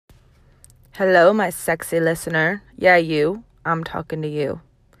Hello, my sexy listener. Yeah, you. I'm talking to you.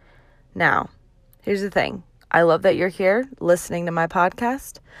 Now, here's the thing. I love that you're here listening to my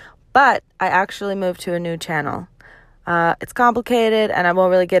podcast, but I actually moved to a new channel. It's complicated and I won't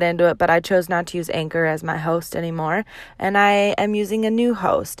really get into it, but I chose not to use Anchor as my host anymore, and I am using a new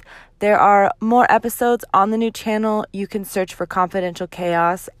host. There are more episodes on the new channel. You can search for Confidential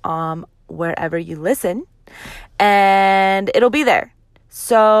Chaos wherever you listen, and it'll be there.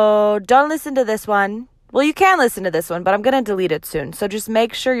 So don't listen to this one. Well, you can listen to this one, but I'm going to delete it soon. So just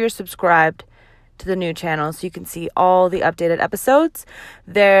make sure you're subscribed to the new channel so you can see all the updated episodes.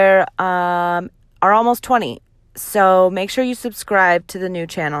 There are almost 20. So make sure you subscribe to the new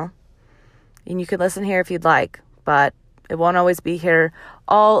channel. And you can listen here if you'd like, but it won't always be here.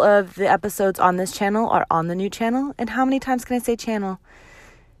 All of the episodes on this channel are on the new channel. And how many times can I say channel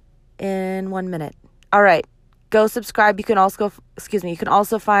in 1 minute? All right. Go subscribe. You can also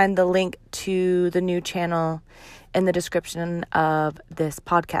find the link to the new channel in the description of this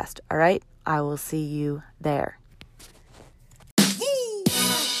podcast. All right. I will see you there.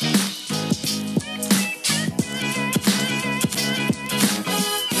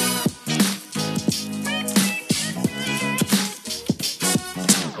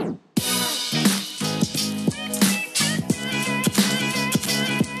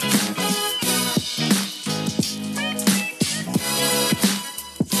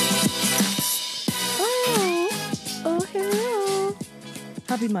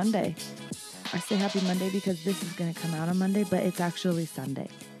 Happy Monday. I say happy Monday because this is going to come out on Monday, but it's actually Sunday.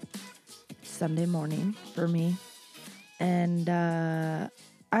 It's Sunday morning for me. And I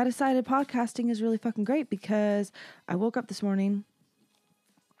decided podcasting is really fucking great because I woke up this morning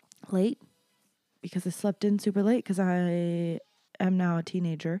late because I slept in super late because I am now a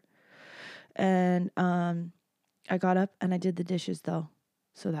teenager. And I got up and I did the dishes though.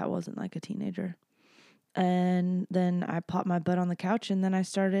 So that wasn't like a teenager. And then I plopped my butt on the couch and then I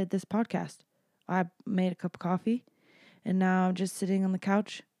started this podcast. I made a cup of coffee and now I'm just sitting on the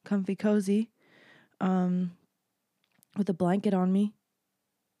couch, comfy, cozy, with a blanket on me,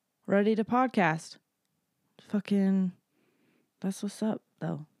 ready to podcast. Fucking, that's what's up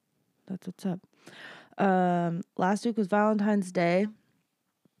though. That's what's up. Last week was Valentine's Day.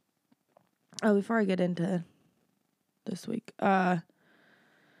 Oh, before I get into this week,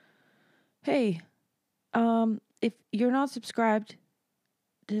 hey, if you're not subscribed,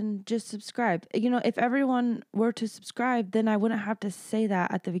 then just subscribe. You know, if everyone were to subscribe, then I wouldn't have to say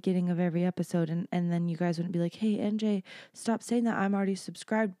that at the beginning of every episode. And then you guys wouldn't be like, hey, NJ, stop saying that. I'm already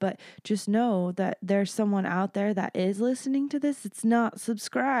subscribed. But just know that there's someone out there that is listening to this. It's not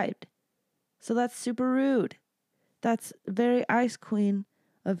subscribed. So that's super rude. That's very ice queen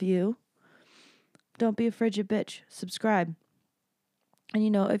of you. Don't be a frigid bitch. Subscribe. And,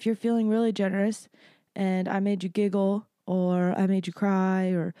 you know, if you're feeling really generous and I made you giggle or I made you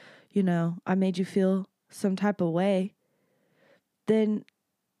cry or, you know, I made you feel some type of way, then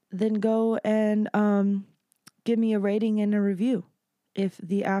go and give me a rating and a review if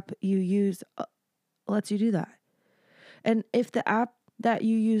the app you use lets you do that. And if the app that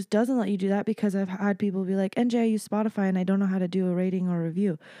you use doesn't let you do that, because I've had people be like, NJ, I use Spotify and I don't know how to do a rating or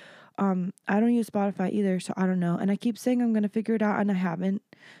review. I don't use Spotify either, so I don't know. And I keep saying I'm going to figure it out, and I haven't.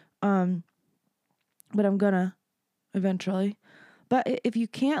 But I'm gonna eventually. But if you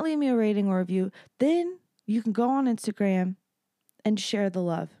can't leave me a rating or review, then you can go on Instagram and share the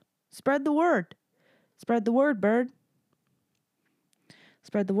love. Spread the word. Spread the word, bird.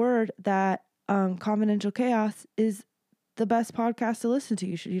 Spread the word that Confidential Chaos is the best podcast to listen to.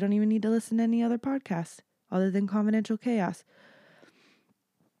 You don't even need to listen to any other podcast other than Confidential Chaos,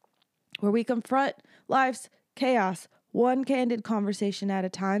 where we confront life's chaos one candid conversation at a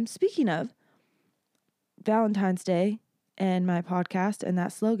time. Speaking of Valentine's Day and my podcast and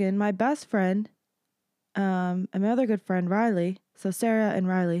that slogan, my best friend and my other good friend Riley, so Sarah and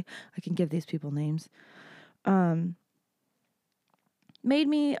Riley, I can give these people names, made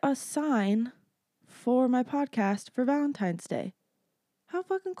me a sign for my podcast for Valentine's Day. How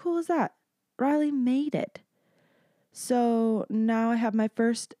fucking cool is that? Riley made it. So now I have my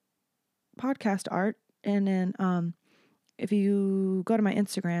first podcast art, and then if you go to my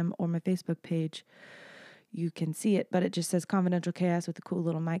Instagram or my Facebook page, you can see it, but it just says Confidential Chaos with a cool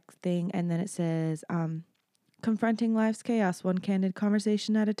little mic thing. And then it says, confronting life's chaos, one candid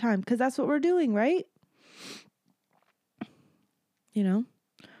conversation at a time. Because that's what we're doing, right? You know,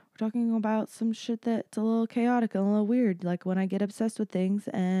 we're talking about some shit that's a little chaotic and a little weird. Like when I get obsessed with things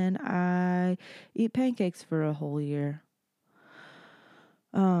and I eat pancakes for a whole year.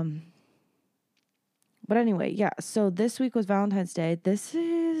 But anyway, yeah. So this week was Valentine's Day. This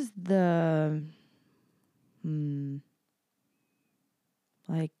is the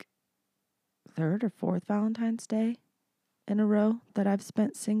like third or fourth Valentine's Day in a row that I've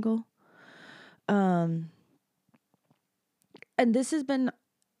spent single. And this has been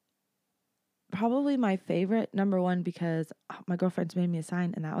probably my favorite. Number one, because my girlfriend's made me a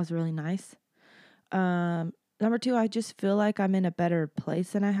sign, and that was really nice. Number two, I just feel like I'm in a better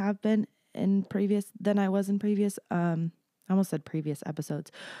place than I have been than I was in previous. I almost said previous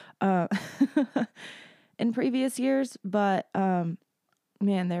episodes, in previous years. But man,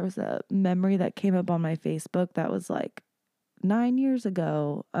 there was a memory that came up on my Facebook that was like 9 years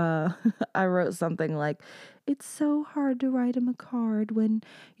ago. I wrote something like, "It's so hard to write him a card when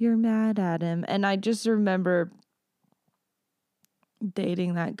you're mad at him," and I just remember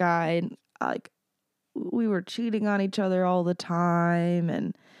dating that guy, and like, we were cheating on each other all the time,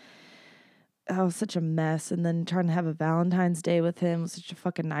 and I was such a mess. And then trying to have a Valentine's Day with him was such a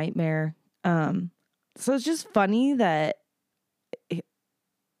fucking nightmare. So it's just funny that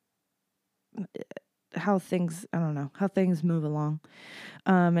how things move along.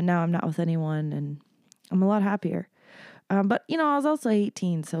 And now I'm not with anyone, and I'm a lot happier. But I was also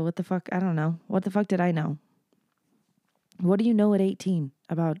 18, so what the fuck? I don't know. What the fuck did I know? What do you know at 18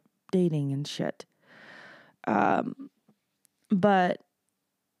 about dating and shit? But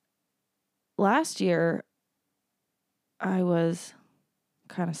last year, I was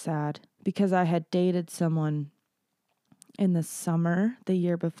kind of sad because I had dated someone in the summer the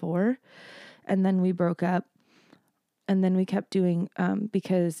year before, and then we broke up, and then we kept doing,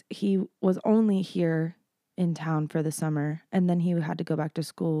 because he was only here in town for the summer, and then he had to go back to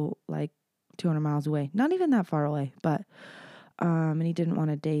school like 200 miles away. Not even that far away, but, and he didn't want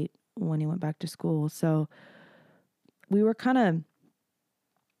to date when he went back to school. So we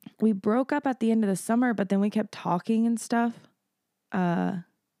broke up at the end of the summer, but then we kept talking and stuff. And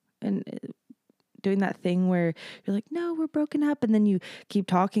doing that thing where you're like, no, we're broken up. And then you keep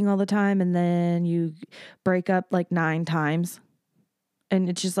talking all the time, and then you break up like 9 times. And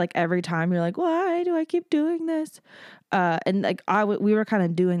it's just like every time you're like, why do I keep doing this? And like we were kind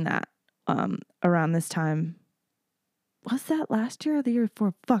of doing that around this time. Was that last year or the year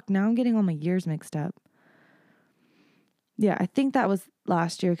before? Fuck, now I'm getting all my years mixed up. Yeah, I think that was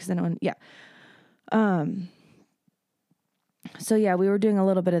last year, because then so yeah, we were doing a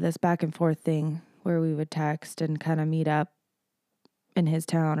little bit of this back and forth thing where we would text and kind of meet up in his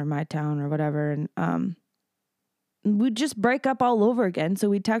town or my town or whatever. And we'd just break up all over again. So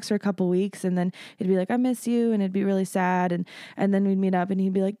we'd text for a couple weeks, and then it'd be like, I miss you. And it'd be really sad. And then we'd meet up, and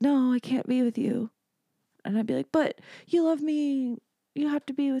he'd be like, no, I can't be with you. And I'd be like, but you love me. You have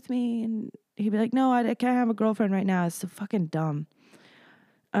to be with me. And he'd be like, no, I can't have a girlfriend right now. It's so fucking dumb.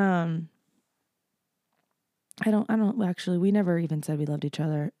 I don't actually, we never even said we loved each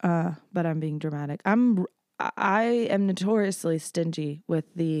other. But I'm being dramatic. I am notoriously stingy with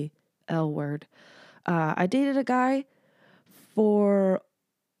the L word. I dated a guy for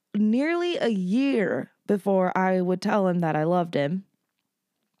nearly a year before I would tell him that I loved him.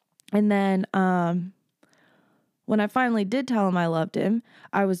 And then, when I finally did tell him I loved him,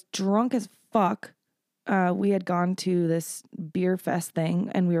 I was drunk as fuck. We had gone to this beer fest thing,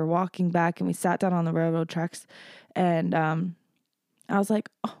 and we were walking back, and we sat down on the railroad tracks, and I was like,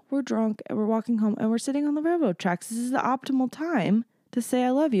 oh, we're drunk and we're walking home and we're sitting on the railroad tracks. This is the optimal time to say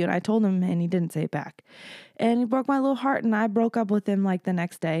I love you. And I told him, and he didn't say it back. And he broke my little heart, and I broke up with him like the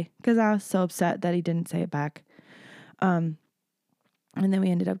next day because I was so upset that he didn't say it back. And then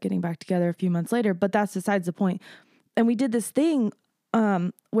we ended up getting back together a few months later, but that's besides the point. And we did this thing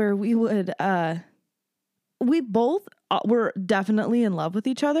where we would, we both were definitely in love with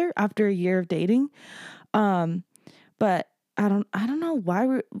each other after a year of dating. But I don't know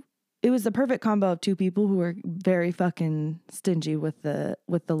why it was the perfect combo of two people who were very fucking stingy with the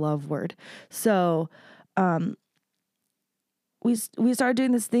love word. So, we started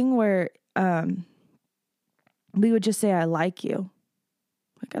doing this thing where, we would just say, I like you.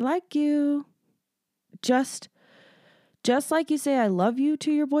 Like, I like you. Just like you say I love you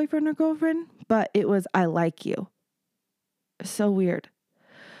to your boyfriend or girlfriend, but it was I like you. So weird.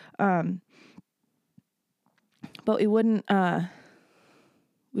 But we wouldn't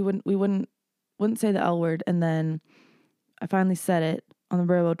say the L word. And then I finally said it on the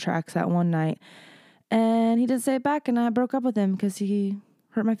railroad tracks that one night, and he didn't say it back, and I broke up with him because he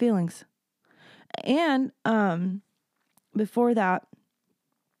hurt my feelings. And before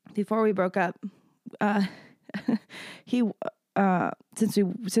we broke up, he since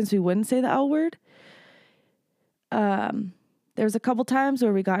we wouldn't say the L word, There was a couple times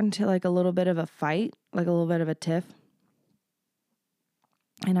where we got into like a little bit of a fight, like a little bit of a tiff.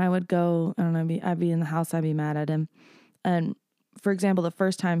 And I would go, I don't know, I'd be in the house, I'd be mad at him. And for example, the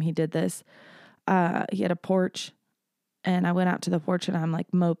first time he did this, he had a porch, and I went out to the porch and I'm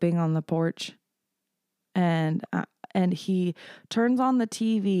like moping on the porch. And he turns on the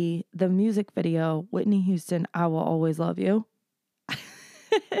TV, the music video, Whitney Houston, I Will Always Love You.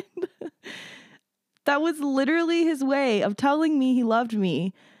 That was literally his way of telling me he loved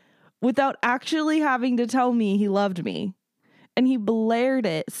me without actually having to tell me he loved me. And he blared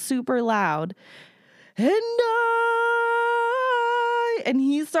it super loud. And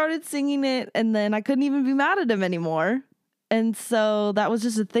he started singing it, and then I couldn't even be mad at him anymore. And so that was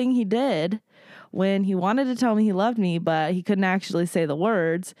just a thing he did when he wanted to tell me he loved me, but he couldn't actually say the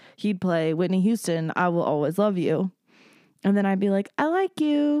words. He'd play Whitney Houston, I Will Always Love You. And then I'd be like, I like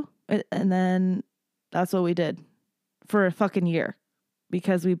you. And then that's what we did for a fucking year,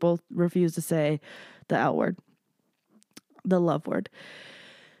 because we both refused to say the L word, the love word.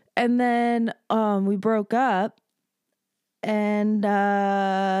 And then we broke up, and we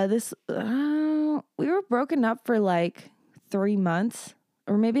were broken up for like 3 months,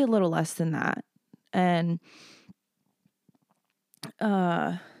 or maybe a little less than that. And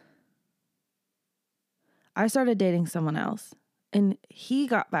I started dating someone else, and he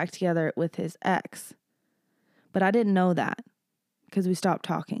got back together with his ex. But I didn't know that because we stopped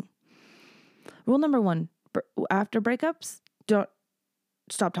talking. Rule number 1, after breakups, don't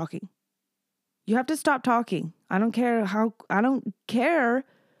stop talking. You have to stop talking. I don't care.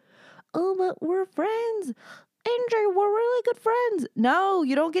 Oh, but we're friends. Andrew, we're really good friends. No,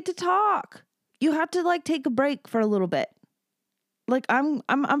 you don't get to talk. You have to like take a break for a little bit. Like I'm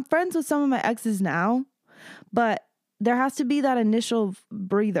friends with some of my exes now, but there has to be that initial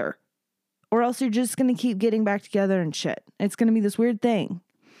breather, or else you're just going to keep getting back together and shit. It's going to be this weird thing.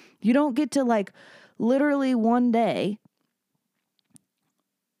 You don't get to like literally one day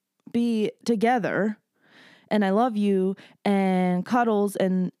be together and I love you and cuddles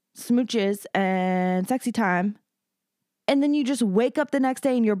and smooches and sexy time, and then you just wake up the next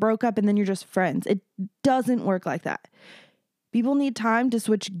day and you're broke up and then you're just friends. It doesn't work like that. People need time to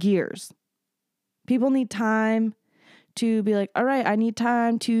switch gears. People need time to be like, all right, I need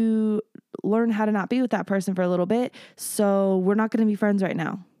time to learn how to not be with that person for a little bit, so we're not going to be friends right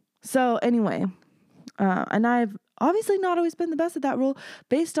now. So anyway, and I've obviously not always been the best at that rule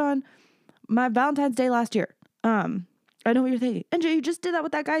based on my Valentine's Day last year. I know what you're thinking. NJ, you just did that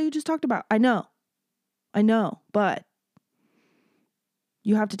with that guy you just talked about. I know, but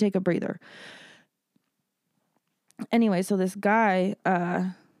you have to take a breather. Anyway, so this guy,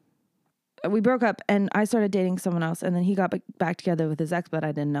 we broke up and I started dating someone else, and then he got back together with his ex, but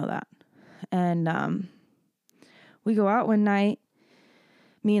I didn't know that. And we go out one night,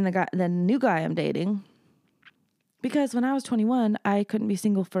 me and the new guy I'm dating, because when I was 21, I couldn't be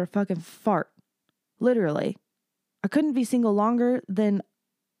single for a fucking fart. Literally. I couldn't be single longer than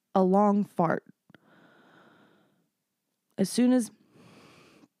a long fart. As soon as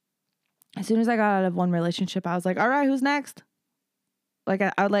I got out of one relationship, I was like, all right, who's next? Like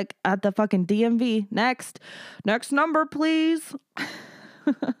I like at the fucking DMV, next number, please.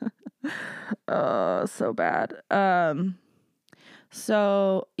 Oh, so bad.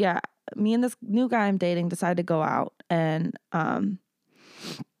 So yeah, me and this new guy I'm dating decided to go out, and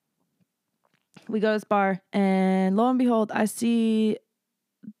we go to this bar, and lo and behold, I see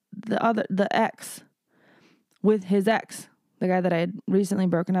the ex with his ex, the guy that I had recently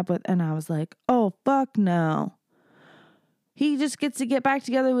broken up with, and I was like, oh fuck no. He just gets to get back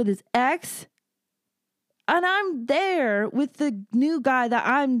together with his ex, and I'm there with the new guy that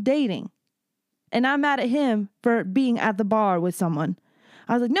I'm dating. And I'm mad at him for being at the bar with someone.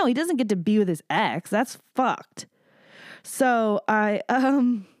 I was like, no, he doesn't get to be with his ex. That's fucked. So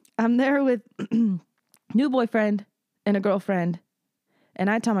I'm there with new boyfriend and a girlfriend. And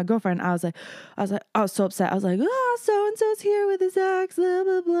I told my girlfriend, I was so upset. I was like, oh, so-and-so's here with his ex, blah,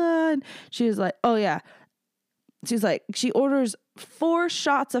 blah, blah. And she was like, oh yeah. She's like, she orders 4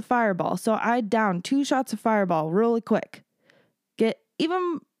 shots of Fireball. So I downed 2 shots of Fireball really quick. Get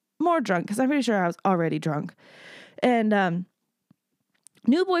even more drunk, because I'm pretty sure I was already drunk. And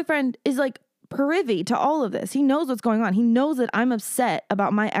new boyfriend is like privy to all of this. He knows what's going on. He knows that I'm upset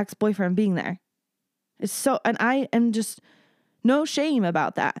about my ex-boyfriend being there. And I am just no shame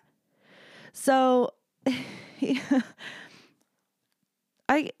about that. So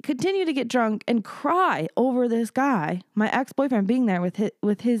I continue to get drunk and cry over this guy, my ex-boyfriend, being there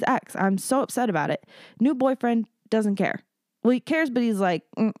with his ex. I'm so upset about it. New boyfriend doesn't care. Well, he cares, but he's like,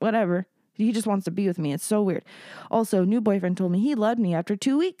 whatever. He just wants to be with me. It's so weird. Also, new boyfriend told me he loved me after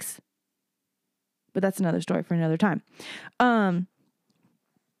 2 weeks. But that's another story for another time. Oh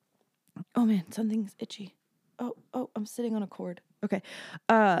man, something's itchy. Oh, I'm sitting on a cord. Okay.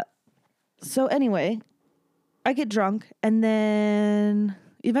 So anyway, I get drunk, and then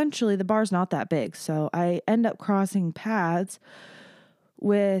eventually the bar's not that big. So I end up crossing paths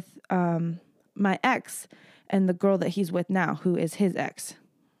with my ex and the girl that he's with now, who is his ex.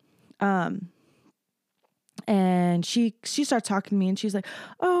 And she starts talking to me, and she's like,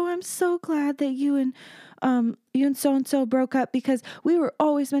 "Oh, I'm so glad that you and so and so broke up because we were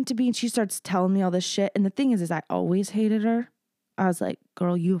always meant to be." And she starts telling me all this shit. And the thing is I always hated her. I was like,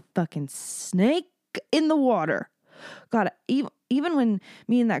 "Girl, you fucking snake in the water." God, even when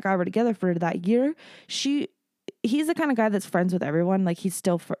me and that guy were together for that year, he's the kind of guy that's friends with everyone. Like he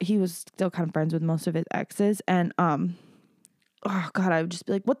was still kind of friends with most of his exes. And oh God, I would just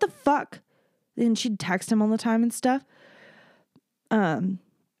be like, "What the fuck?" And she'd text him all the time and stuff.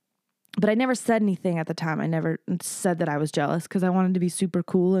 But I never said anything at the time. I never said that I was jealous because I wanted to be super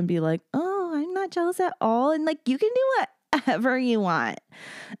cool and be like, "Oh, I'm not jealous at all. And like, you can do whatever you want."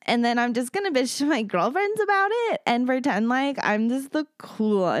 And then I'm just going to bitch to my girlfriends about it and pretend like I'm just the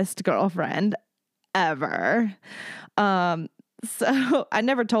coolest girlfriend ever. So I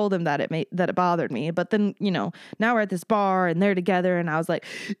never told him that it bothered me. But then, now we're at this bar and they're together, and I was like,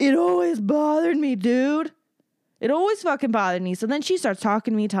 "It always bothered me, dude. It always fucking bothered me." So then she starts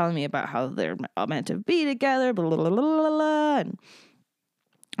talking to me, telling me about how they're all meant to be together, blah, blah, blah, blah, blah, blah, and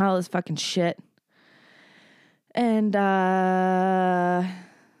all this fucking shit. And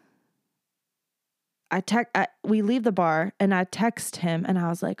we leave the bar, and I text him, and I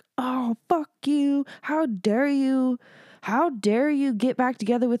was like, "Oh, fuck you. How dare you? How dare you get back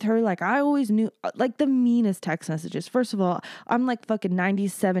together with her? Like, I always knew," like the meanest text messages. First of all, I'm like fucking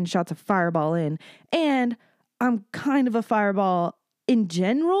 97 shots of Fireball in, and I'm kind of a fireball in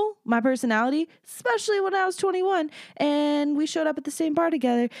general, my personality, especially when I was 21 and we showed up at the same bar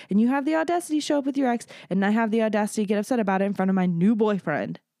together, and you have the audacity to show up with your ex, and I have the audacity to get upset about it in front of my new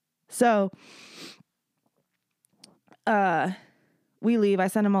boyfriend. So, we leave. I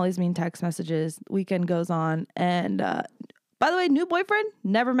send him all these mean text messages. Weekend goes on. And, by the way, new boyfriend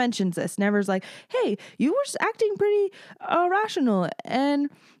never mentions this. Never's like, "Hey, you were acting pretty irrational and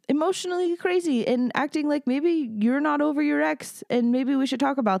emotionally crazy and acting like maybe you're not over your ex and maybe we should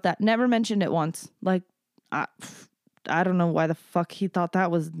talk about that." Never mentioned it once. Like, I don't know why the fuck he thought that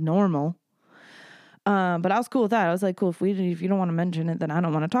was normal. But I was cool with that. I was like, "Cool, if you don't want to mention it, then I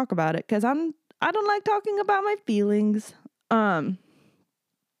don't want to talk about it, because I don't like talking about my feelings."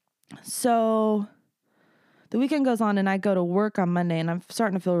 So the weekend goes on, and I go to work on Monday, and I'm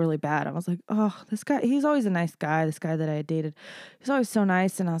starting to feel really bad. I was like, "Oh, this guy, he's always a nice guy. This guy that I dated, he's always so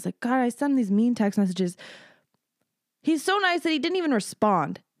nice." And I was like, "God, I send these mean text messages. He's so nice that he didn't even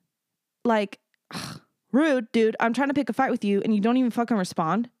respond. Like, ugh, rude, dude. I'm trying to pick a fight with you, and you don't even fucking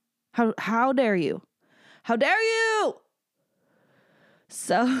respond. How dare you? How dare you?"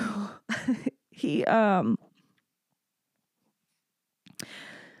 So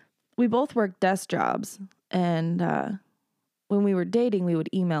we both worked desk jobs, and when we were dating, we would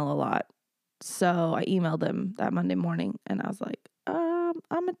email a lot. So I emailed him that Monday morning, and I was like,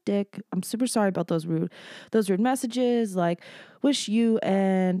 "I'm a dick. I'm super sorry about those rude messages. Like, wish you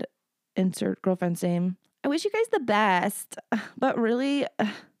and insert girlfriend's name. I wish you guys the best, but really,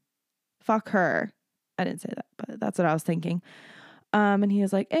 fuck her." I didn't say that, but that's what I was thinking. And he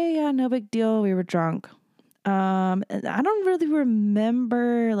was like, "Hey, yeah, no big deal. We were drunk." And I don't really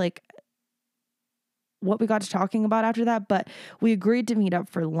remember like what we got to talking about after that, but we agreed to meet up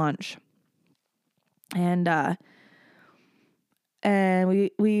for lunch. And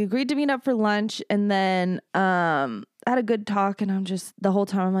we agreed to meet up for lunch, and then had a good talk, and I'm just the whole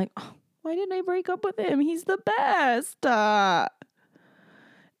time I'm like, "Oh, why didn't I break up with him? He's the best."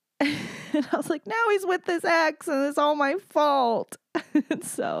 And I was like, now he's with this ex, and it's all my fault. And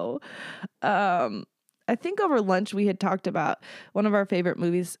so I think over lunch we had talked about one of our favorite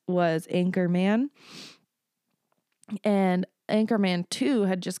movies was Anchorman. And Anchorman 2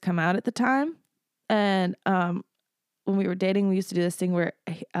 had just come out at the time. And when we were dating, we used to do this thing where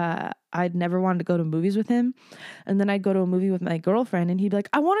I'd never wanted to go to movies with him. And then I'd go to a movie with my girlfriend, and he'd be like,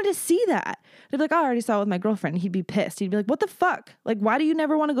 "I wanted to see that." I'd be like, "I already saw it with my girlfriend." And he'd be pissed. He'd be like, "What the fuck? Like, why do you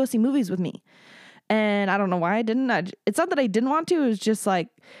never want to go see movies with me?" And I don't know why I didn't. It's not that I didn't want to. It was just like,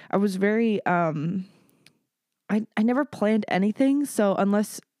 I was very, I never planned anything. So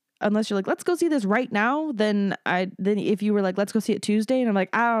unless you're like, "Let's go see this right now," then if you were like, "Let's go see it Tuesday," and I'm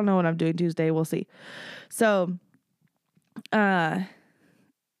like, "I don't know what I'm doing Tuesday. We'll see." So,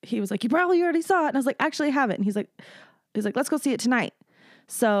 he was like, you probably already saw it. And I was like, actually I haven't. And he's like, let's go see it tonight.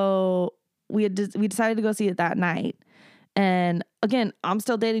 So we decided to go see it that night. And again, I'm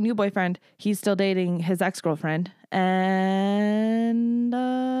still dating new boyfriend. He's still dating his ex-girlfriend. And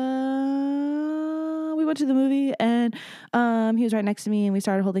we went to the movie, and he was right next to me, and we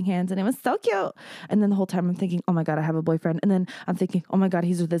started holding hands, and it was so cute. And then the whole time I'm thinking, oh my God, I have a boyfriend. And then I'm thinking, oh my God,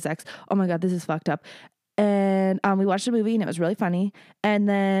 he's with his ex. Oh my God, this is fucked up. And we watched the movie, and it was really funny. And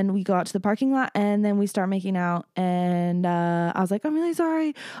then we go out to the parking lot, and then we start making out. And I was like, I'm really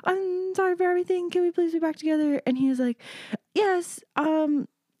sorry. I'm sorry for everything. Can we please be back together? And he was like, yes.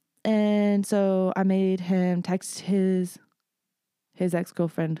 And so I made him text his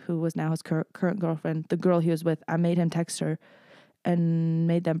ex-girlfriend, who was now his current girlfriend, the girl he was with. I made him text her and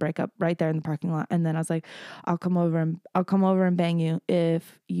made them break up right there in the parking lot. And then I was like, I'll come over and bang you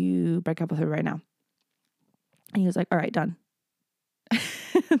if you break up with her right now. And he was like, all right, done.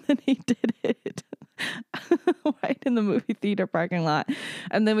 And then he did it right in the movie theater parking lot.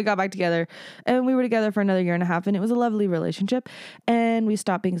 And then we got back together, and we were together for another 1.5 years, and it was a lovely relationship. And we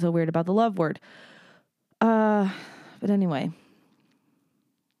stopped being so weird about the love word. But anyway,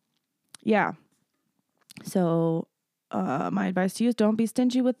 yeah. So my advice to you is don't be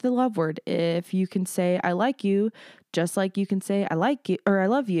stingy with the love word. If you can say I like you, just like you can say I like you or I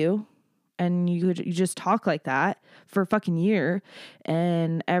love you, and you just talk like that for a fucking year,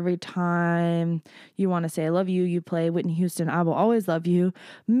 and every time you want to say I love you, you play Whitney Houston, I Will Always Love You,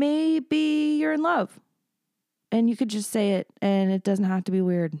 maybe you're in love. And you could just say it, and it doesn't have to be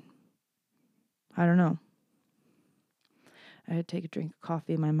weird. I don't know. I had to take a drink of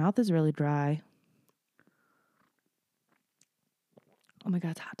coffee. My mouth is really dry. Oh my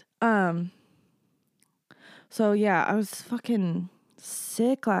God, it's hot. So yeah, I was fucking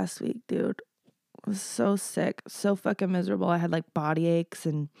sick last week, dude. I was so sick, so fucking miserable. I had like body aches,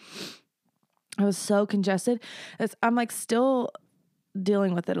 and I was so congested. I'm like still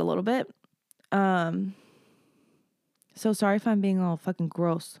dealing with it a little bit. So sorry if I'm being all fucking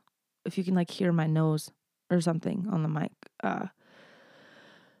gross. If you can like hear my nose or something on the mic.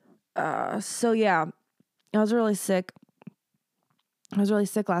 So yeah, I was really sick. I was really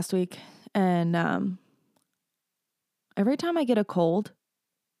sick last week, and every time I get a cold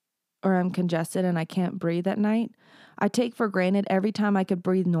or I'm congested and I can't breathe at night, I take for granted every time I could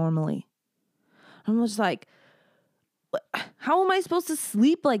breathe normally. I'm just like, how am I supposed to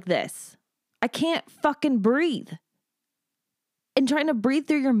sleep like this? I can't fucking breathe. And trying to breathe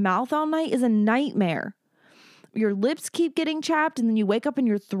through your mouth all night is a nightmare. Your lips keep getting chapped, and then you wake up and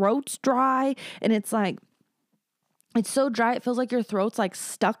your throat's dry, and it's like, it's so dry, it feels like your throat's like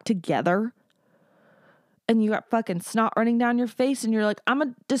stuck together. And you got fucking snot running down your face, and you're like, I'm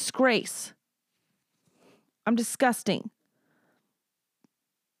a disgrace. I'm disgusting.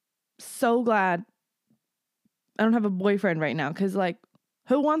 So glad I don't have a boyfriend right now, because like,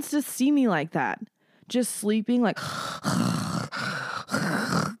 who wants to see me like that? Just sleeping like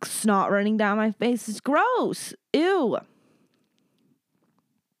snot running down my face. It's gross. Ew.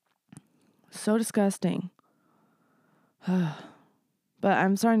 So disgusting. But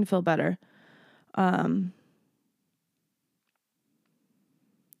I'm starting to feel better. And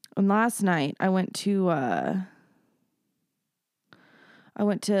last night I went to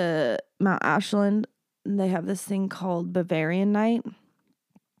Mount Ashland. They have this thing called Bavarian Night,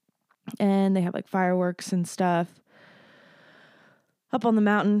 and they have like fireworks and stuff up on the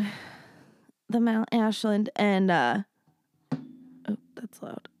mountain, the Mount Ashland. And oh, that's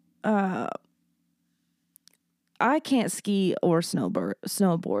loud. I can't ski or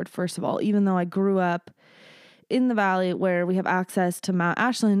snowboard, first of all, even though I grew up in the valley where we have access to Mount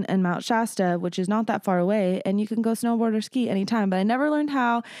Ashland and Mount Shasta, which is not that far away, and you can go snowboard or ski anytime, but I never learned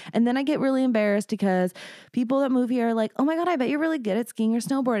how. And then I get really embarrassed because people that move here are like, oh my God, I bet you're really good at skiing or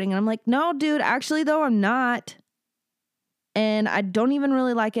snowboarding. And I'm like, no, dude, actually though, I'm not. And I don't even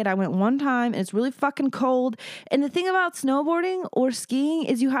really like it. I went one time, and it's really fucking cold. And the thing about snowboarding or skiing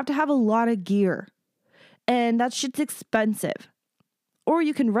is you have to have a lot of gear, and that shit's expensive. Or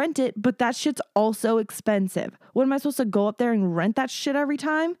you can rent it, but that shit's also expensive. What am I supposed to go up there and rent that shit every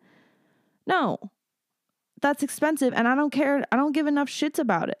time? No. That's expensive, and I don't care. I don't give enough shits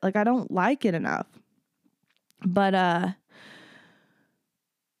about it. Like, I don't like it enough. But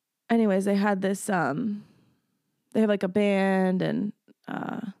anyways, they had this they have like a band and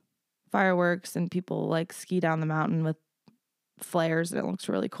fireworks, and people like ski down the mountain with flares, and it looks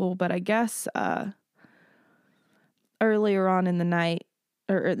really cool. But I guess earlier on in the night,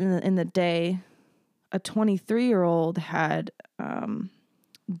 or in the day, a 23-year-old had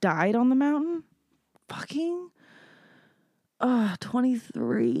died on the mountain. Fucking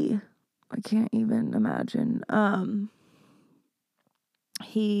 23. I can't even imagine.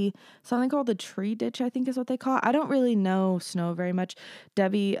 Something called the tree ditch, I think is what they call it. I don't really know snow very much.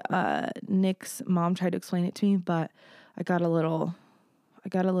 Debbie, Nick's mom, tried to explain it to me, but I got a little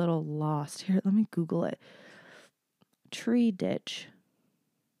lost here. Let me Google it. Tree ditch.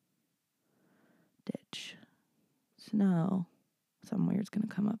 Snow. Some weird's gonna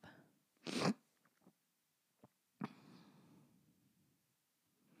come up.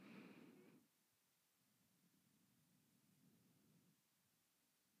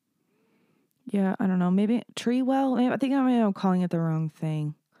 Yeah, I don't know. Maybe tree well. I think I'm calling it the wrong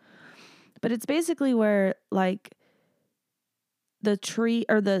thing. But it's basically where like the tree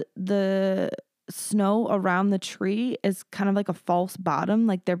or the snow around the tree is kind of like a false bottom.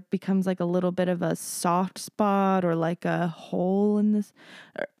 Like there becomes like a little bit of a soft spot or like a hole in this.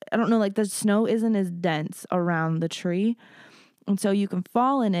 I don't know. Like the snow isn't as dense around the tree. And so you can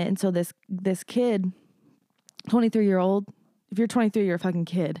fall in it. And so this kid, 23-year-old, if you're 23, you're a fucking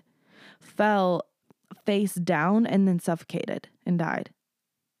kid, fell face down and then suffocated and died.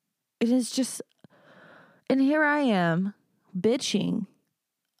 It is just, and here I am bitching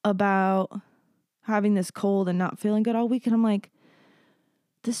about having this cold and not feeling good all week. And I'm like,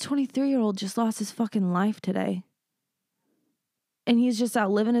 this 23-year-old just lost his fucking life today. And he's just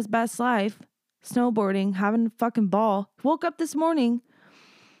out living his best life, snowboarding, having a fucking ball. Woke up this morning,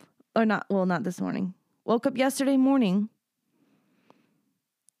 or not this morning. Woke up yesterday morning.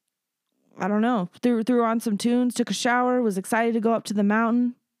 I don't know. Threw on some tunes, took a shower, was excited to go up to the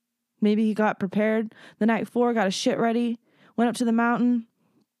mountain. Maybe he got prepared the night before, got his shit ready, went up to the mountain.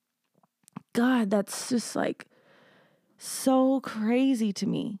 God, that's just like so crazy to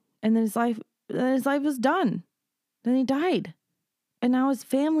me. And then his life was done. Then he died. And now his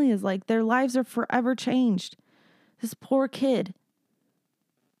family is like, their lives are forever changed. This poor kid.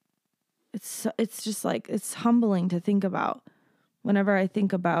 It's just like, it's humbling to think about whenever I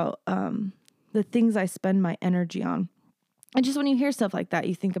think about the things I spend my energy on. And just when you hear stuff like that,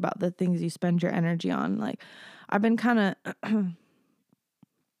 you think about the things you spend your energy on. Like, I've been kind of,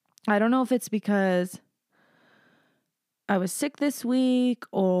 I don't know if it's because I was sick this week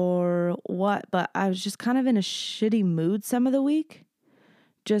or what, but I was just kind of in a shitty mood some of the week.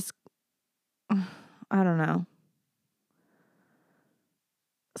 Just, I don't know.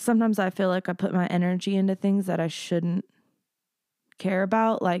 Sometimes I feel like I put my energy into things that I shouldn't care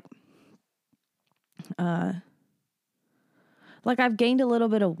about. Like I've gained a little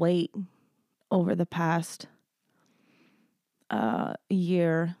bit of weight over the past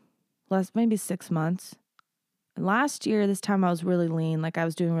year, maybe 6 months. Last year, this time I was really lean. Like I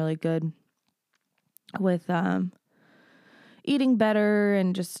was doing really good with eating better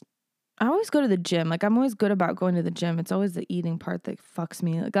and just, I always go to the gym. Like I'm always good about going to the gym. It's always the eating part that fucks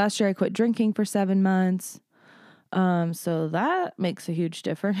me. Like last year I quit drinking for 7 months. So that makes a huge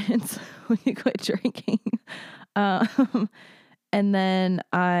difference when you quit drinking. And then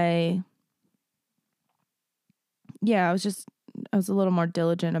I was a little more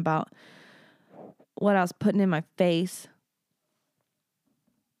diligent about what I was putting in my face.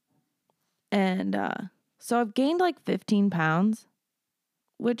 And, so I've gained like 15 pounds,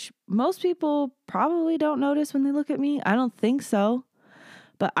 which most people probably don't notice when they look at me. I don't think so,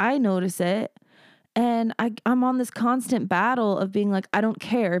 but I notice it. And I'm on this constant battle of being like, I don't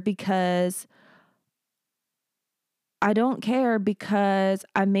care because I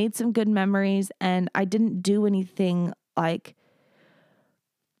made some good memories and I didn't do anything like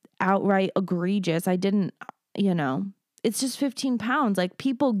outright egregious. I didn't, it's just 15 pounds. Like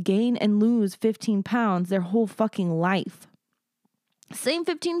people gain and lose 15 pounds their whole fucking life. Same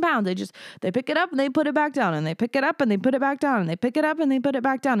 15 pounds. They pick it up and they put it back down and they pick it up and they put it back down and they pick it up and they put it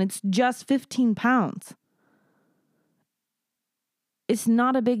back down. It's just 15 pounds. It's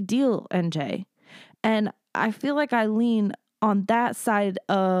not a big deal, NJ. And I feel like I lean on that side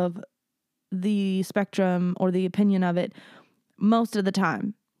of the spectrum or the opinion of it most of the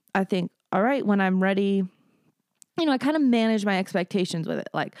time. I think, all right, when I'm ready, I kind of manage my expectations with it.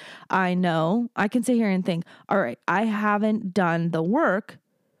 Like, I know I can sit here and think, all right, I haven't done the work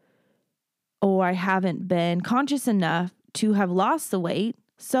or I haven't been conscious enough to have lost the weight.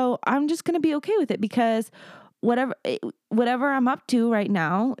 So I'm just going to be okay with it because whatever I'm up to right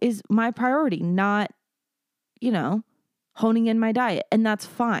now is my priority, not, honing in my diet. And that's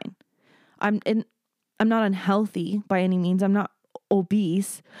fine. I'm not unhealthy by any means. I'm not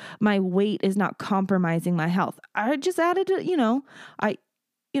obese. My weight is not compromising my health. I just added it,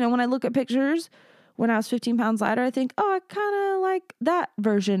 when I look at pictures when I was 15 pounds lighter, I think, oh, I kind of like that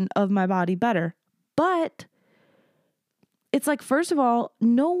version of my body better. But it's like, first of all,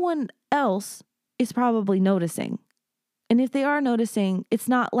 no one else is probably noticing. And if they are noticing, it's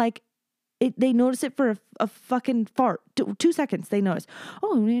not like they notice it for a fucking fart. 2 seconds, they notice.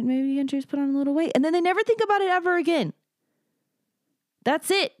 Oh, maybe Andrea's put on a little weight. And then they never think about it ever again. That's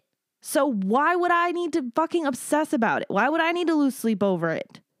it. So why would I need to fucking obsess about it? Why would I need to lose sleep over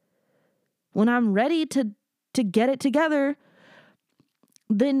it? When I'm ready to get it together,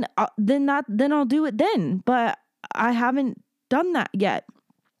 then I'll do it then. But I haven't done that yet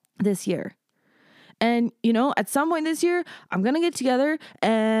this year. And, at some point this year, I'm going to get together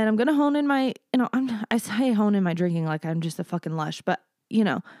and I'm going to hone in my, I say hone in my drinking like I'm just a fucking lush, but,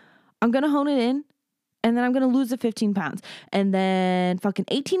 I'm going to hone it in and then I'm going to lose the 15 pounds. And then fucking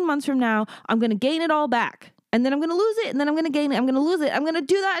 18 months from now, I'm going to gain it all back. And then I'm going to lose it and then I'm going to gain it. I'm going to lose it. I'm going to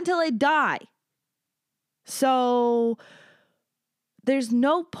do that until I die. So there's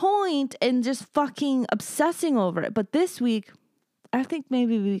no point in just fucking obsessing over it. But this week, I think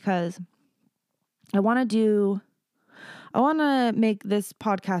maybe because I want to make this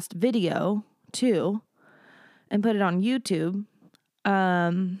podcast video too and put it on YouTube.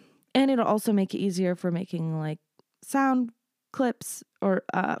 And it'll also make it easier for making like sound clips or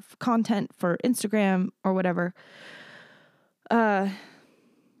content for Instagram or whatever. But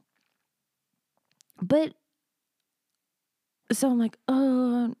so I'm like,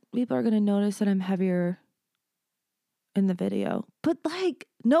 oh, people are going to notice that I'm heavier in the video. But like,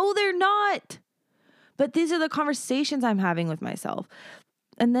 no, they're not. But these are the conversations I'm having with myself.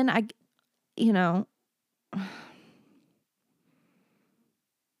 And then I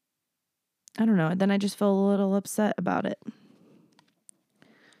don't know. Then I just feel a little upset about it.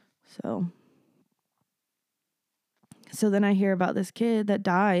 So then I hear about this kid that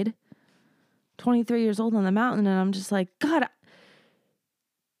died, 23 years old on the mountain. And I'm just like, God,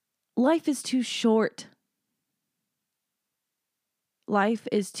 life is too short. Life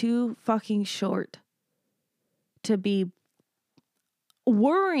is too fucking short to be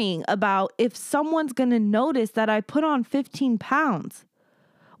worrying about if someone's going to notice that I put on 15 pounds.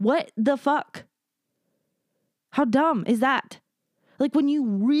 What the fuck? How dumb is that? Like, when you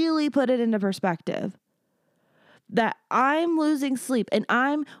really put it into perspective, that I'm losing sleep and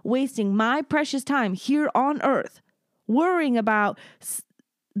I'm wasting my precious time here on earth worrying about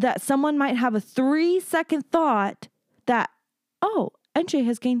that someone might have a 3-second thought that, oh, NJ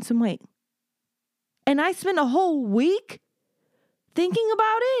has gained some weight. And I spent a whole week thinking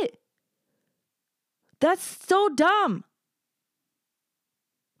about it. That's so dumb.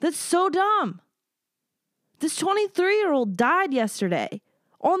 That's so dumb. This 23-year-old died yesterday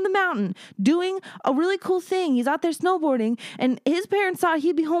on the mountain doing a really cool thing. He's out there snowboarding and his parents thought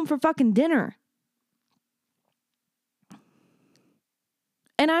he'd be home for fucking dinner.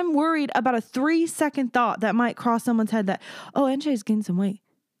 And I'm worried about a 3-second thought that might cross someone's head that, oh, NJ's gained some weight.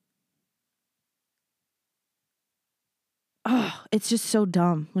 Oh, it's just so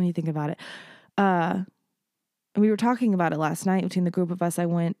dumb when you think about it. We were talking about it last night between the group of us. I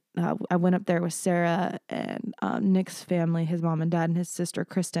went up there with Sarah and Nick's family, his mom and dad, and his sister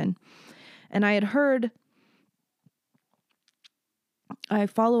Kristen. And I had heard, I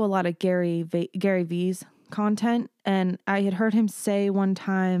follow a lot of Gary V's content, and I had heard him say one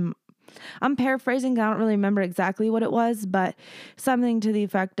time, I'm paraphrasing, I don't really remember exactly what it was, but something to the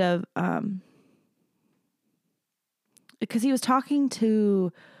effect of, because he was talking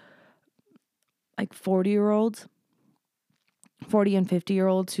to like 40-year-olds, 40 and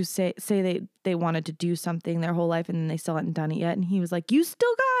 50-year-olds who say they wanted to do something their whole life and then they still hadn't done it yet. And he was like, you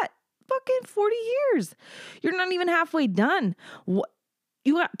still got fucking 40 years. You're not even halfway done. What?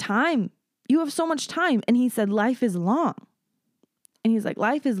 You got time. You have so much time. And he said, life is long. And he's like,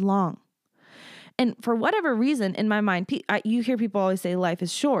 life is long. And for whatever reason, in my mind, you hear people always say life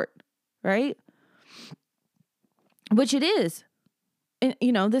is short, right? Which it is. And,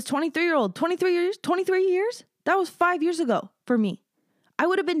 this 23-year-old, 23 years, that was 5 years ago for me. I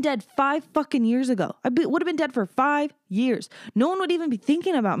would have been dead 5 fucking years ago. Would have been dead for 5 years. No one would even be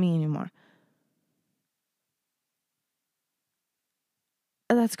thinking about me anymore.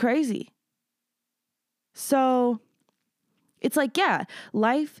 That's crazy. So it's like, yeah,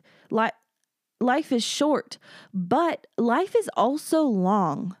 life is short, but life is also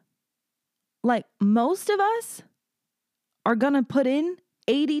long. Like, most of us are going to put in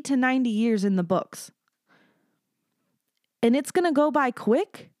 80 to 90 years in the books. And it's going to go by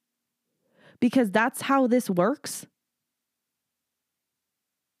quick because that's how this works.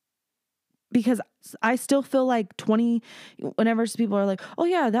 Because I still feel like whenever people are like, oh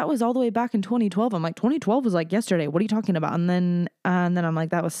yeah, that was all the way back in 2012. I'm like, 2012 was like yesterday. What are you talking about? And then I'm like,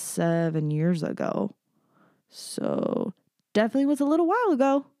 that was 7 years ago. So definitely was a little while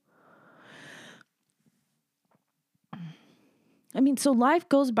ago. I mean, so life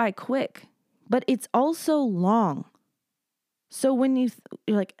goes by quick, but it's also long. So when you're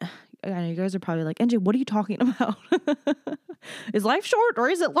like, I know you guys are probably like, NJ, what are you talking about? Is life short or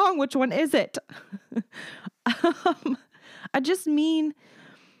is it long? Which one is it? I just mean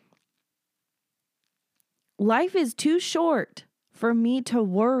life is too short for me to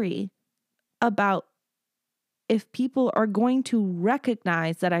worry about if people are going to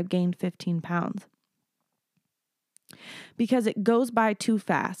recognize that I've gained 15 pounds. Because it goes by too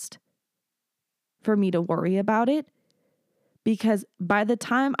fast for me to worry about it. Because by the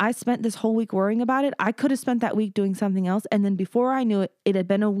time I spent this whole week worrying about it, I could have spent that week doing something else. And then before I knew it, it had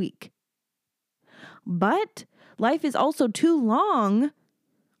been a week. But life is also too long.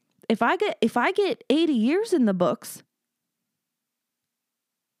 If I get 80 years in the books,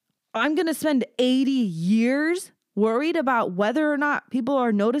 I'm going to spend 80 years worried about whether or not people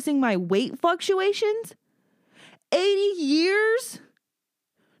are noticing my weight fluctuations. 80 years?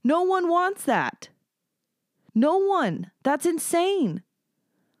 No one wants that. No one. That's insane.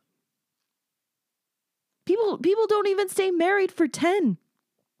 People don't even stay married for 10.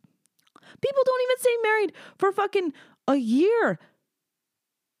 People don't even stay married for fucking a year.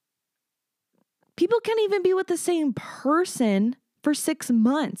 People can't even be with the same person for 6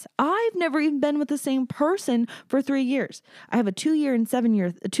 months. I've never even been with the same person for 3 years. I have a 2 year and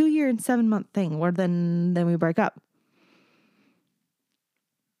 7 month thing where then we break up.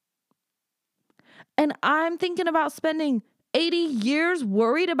 And I'm thinking about spending 80 years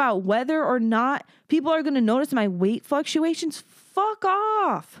worried about whether or not people are going to notice my weight fluctuations. Fuck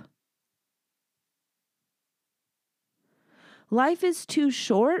off. Life is too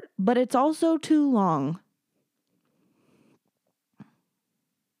short, but it's also too long.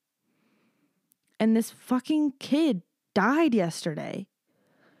 And this fucking kid died yesterday.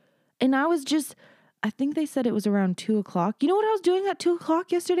 And I think they said it was around 2:00. You know what I was doing at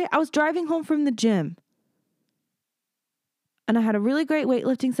 2:00 yesterday? I was driving home from the gym. And I had a really great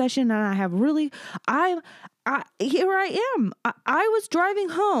weightlifting session. And here I am. I was driving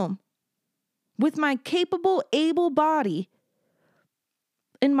home with my capable, able body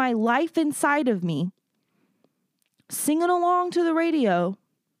and my life inside of me, singing along to the radio.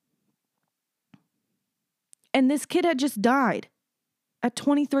 And this kid had just died at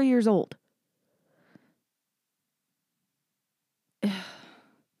 23 years old.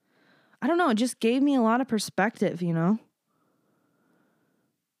 I don't know. It just gave me a lot of perspective, you know?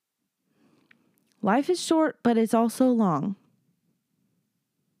 Life is short, but it's also long.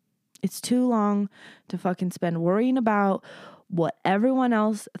 It's too long to fucking spend worrying about what everyone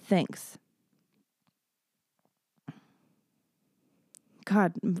else thinks.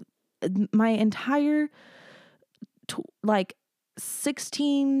 God, my entire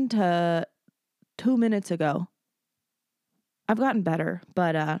 16 to 2 minutes ago, I've gotten better,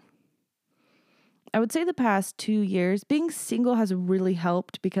 but I would say the past 2 years, being single has really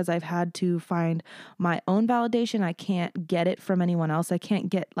helped because I've had to find my own validation. I can't get it from anyone else. I can't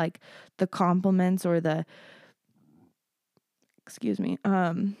get like the compliments or the,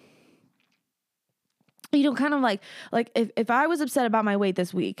 kind of like if I was upset about my weight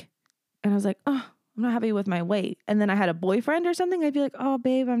this week and I was like, oh, I'm not happy with my weight. And then I had a boyfriend or something, I'd be like, oh,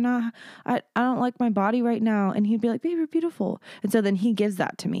 babe, I don't like my body right now. And he'd be like, babe, you're beautiful. And so then he gives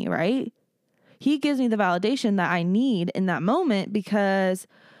that to me, right? He gives me the validation that I need in that moment because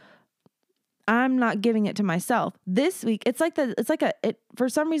I'm not giving it to myself. This week, for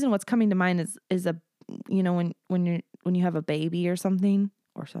some reason, what's coming to mind is a, when you have a baby or something,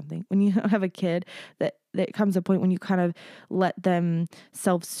 when you have a kid, that comes a point when you kind of let them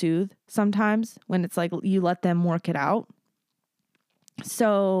self-soothe sometimes, when it's like you let them work it out.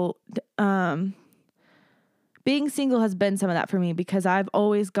 So, being single has been some of that for me because I've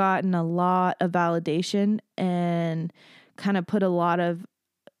always gotten a lot of validation and kind of put a lot of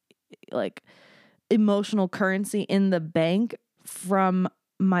like emotional currency in the bank from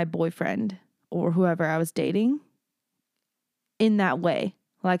my boyfriend or whoever I was dating in that way.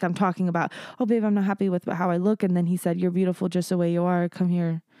 Like I'm talking about, oh babe, I'm not happy with how I look. And then he said, you're beautiful just the way you are. Come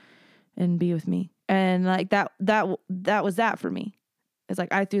here and be with me. And like that was that for me. It's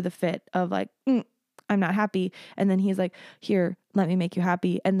like I threw the fit of like, I'm not happy. And then he's like, here, let me make you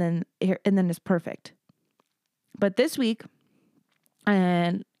happy. And then it's perfect. But this week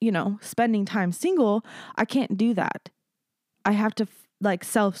and, spending time single, I can't do that. I have to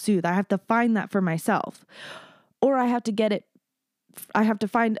self-soothe. I have to find that for myself, or I have to get it. I have to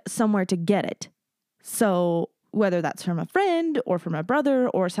find somewhere to get it. So whether that's from a friend or from a brother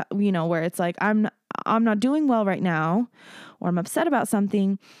or, where it's like, I'm I'm not doing well right now, or I'm upset about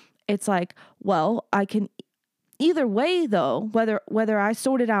something, it's like, well, I can either way though, whether I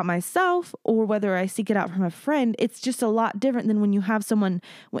sort it out myself or whether I seek it out from a friend, it's just a lot different than when you have someone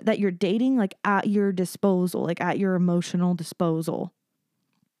that you're dating like at your disposal, like at your emotional disposal.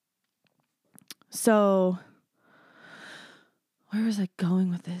 So where was I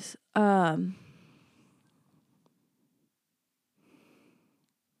going with this?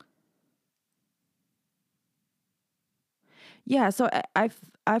 Yeah, so I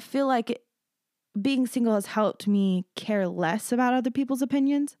feel like being single has helped me care less about other people's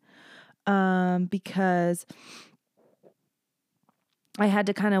opinions, because I had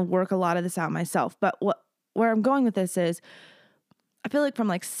to kind of work a lot of this out myself. But where I'm going with this is, I feel like from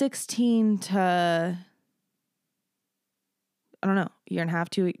like 16 to, I don't know, a year and a half,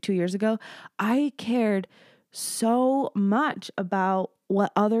 2 years ago, I cared so much about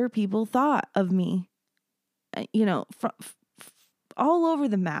what other people thought of me, from all over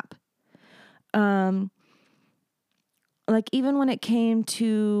the map. Like even when it came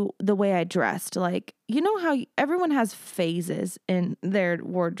to the way I dressed, like, you know how everyone has phases in their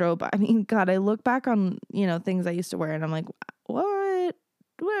wardrobe. I mean, God, I look back on, things I used to wear and I'm like, what were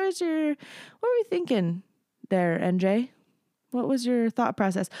you thinking there, NJ? What was your thought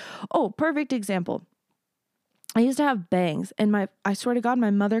process? Oh, perfect example. I used to have bangs, and I swear to God,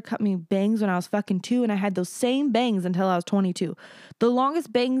 my mother cut me bangs when I was fucking 2, and I had those same bangs until I was 22. The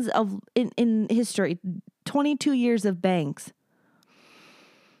longest bangs in history, 22 years of bangs.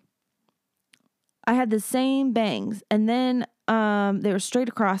 I had the same bangs, and then they were straight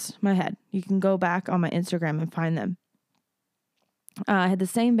across my head. You can go back on my Instagram and find them. I had the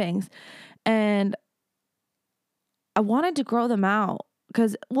same bangs, and I wanted to grow them out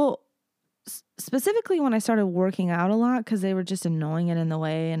because, well, specifically when I started working out a lot, because they were just annoying and in the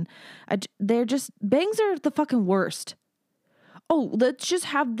way, and bangs are the fucking worst. Oh, let's just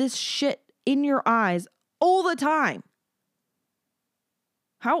have this shit in your eyes all the time.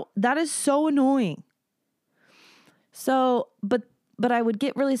 That is so annoying. So, but I would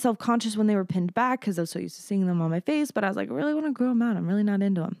get really self-conscious when they were pinned back because I was so used to seeing them on my face, but I was like, I really want to grow them out. I'm really not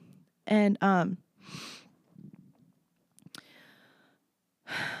into them. And,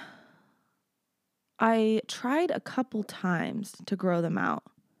 I tried a couple times to grow them out,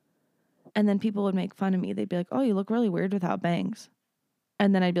 and then people would make fun of me. They'd be like, oh, you look really weird without bangs.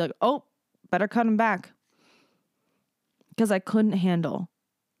 And then I'd be like, oh, better cut them back. Because I couldn't handle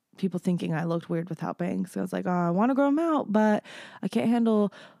people thinking I looked weird without bangs. So I was like, oh, I want to grow them out, but I can't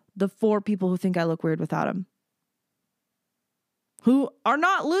handle the 4 people who think I look weird without them, who are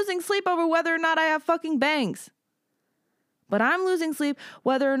not losing sleep over whether or not I have fucking bangs. But I'm losing sleep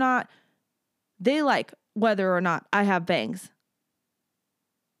whether or not they like whether or not I have bangs.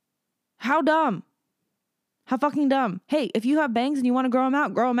 How dumb. How fucking dumb. Hey, if you have bangs and you want to grow them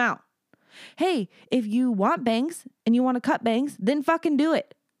out, grow them out. Hey, if you want bangs and you want to cut bangs, then fucking do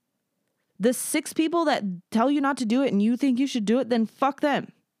it. The 6 people that tell you not to do it and you think you should do it, then fuck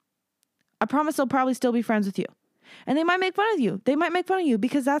them. I promise they'll probably still be friends with you. And they might make fun of you. They might make fun of you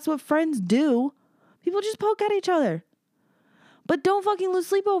because that's what friends do. People just poke at each other. But don't fucking lose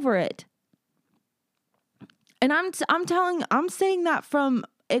sleep over it. And I'm saying that from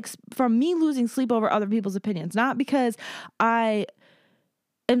me losing sleep over other people's opinions, not because I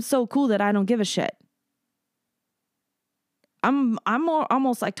am so cool that I don't give a shit. I'm more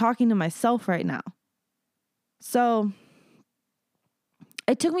almost like talking to myself right now. So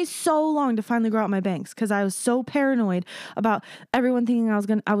it took me so long to finally grow out my bangs because I was so paranoid about everyone thinking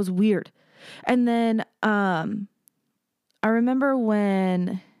I was weird. And then I remember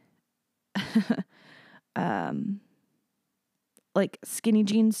when like skinny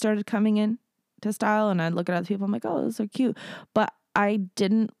jeans started coming in to style, and I'd look at other people, I'm like, oh, those are cute. But I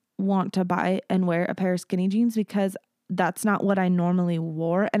didn't want to buy and wear a pair of skinny jeans because that's not what I normally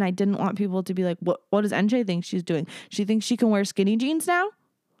wore. And I didn't want people to be like, what does NJ think she's doing? She thinks she can wear skinny jeans now?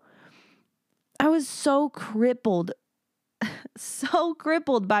 I was so crippled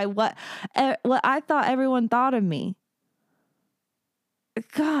by what I thought everyone thought of me.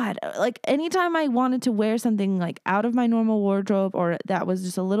 God, like anytime I wanted to wear something like out of my normal wardrobe, or that was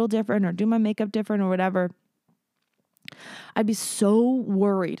just a little different, or do my makeup different or whatever, I'd be so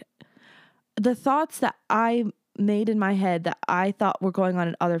worried. The thoughts that I made in my head that I thought were going on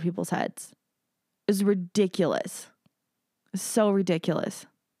in other people's heads is ridiculous. So ridiculous.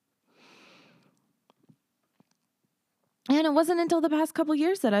 And it wasn't until the past couple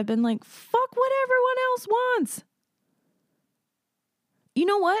years that I've been like, fuck what everyone else wants. You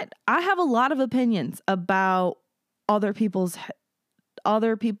know what? I have a lot of opinions about other people's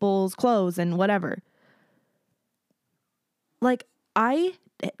clothes and whatever. like I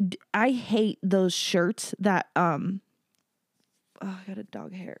hate those shirts that oh, I got a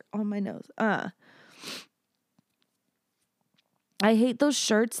dog hair on my nose. I hate those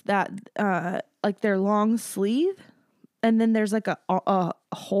shirts that like they're long sleeve and then there's like a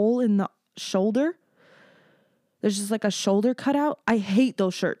hole in the shoulder. There's just like a shoulder cutout. I hate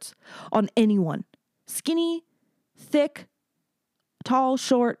those shirts on anyone. Skinny, thick, tall,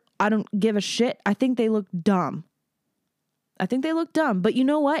 short. I don't give a shit. I think they look dumb. But you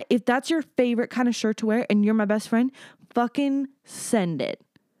know what? If that's your favorite kind of shirt to wear and you're my best friend, fucking send it.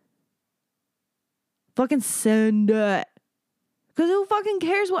 Fucking send it. Because who fucking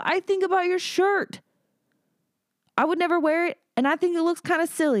cares what I think about your shirt? I would never wear it, and I think it looks kind of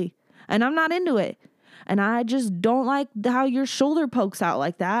silly, and I'm not into it. And I just don't like how your shoulder pokes out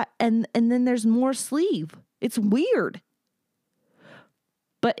like that, and then there's more sleeve. It's weird.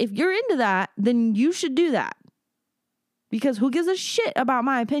 But if you're into that, then you should do that. Because who gives a shit about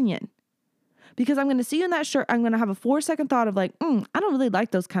my opinion? Because I'm going to see you in that shirt. I'm going to have a 4-second thought of like, I don't really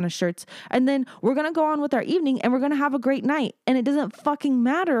like those kind of shirts. And then we're going to go on with our evening and we're going to have a great night. And it doesn't fucking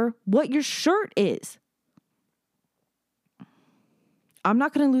matter what your shirt is. I'm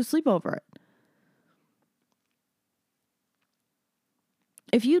not going to lose sleep over it.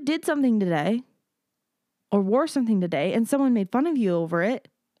 If you did something today or wore something today and someone made fun of you over it,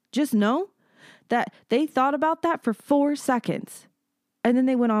 just know that they thought about that for 4 seconds and then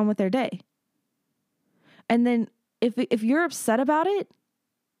they went on with their day. And then if you're upset about it,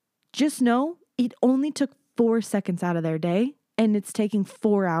 just know it only took 4 seconds out of their day and it's taking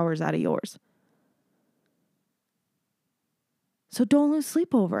 4 hours out of yours. So don't lose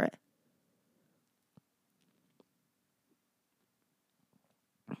sleep over it.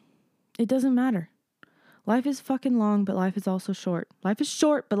 It doesn't matter. Life is fucking long, but life is also short. Life is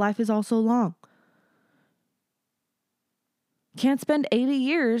short, but life is also long. Can't spend 80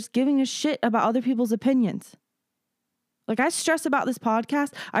 years giving a shit about other people's opinions. Like, I stress about this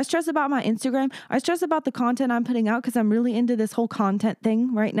podcast. I stress about my Instagram. I stress about the content I'm putting out because I'm really into this whole content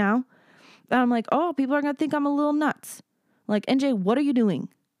thing right now. And I'm like, oh, people are going to think I'm a little nuts. Like, NJ, what are you doing?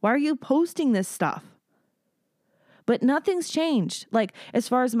 Why are you posting this stuff? But nothing's changed. Like, as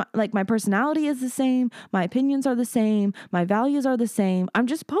far as my personality is the same, my opinions are the same, my values are the same. I'm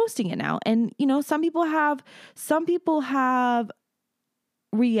just posting it now. And, you know, some people have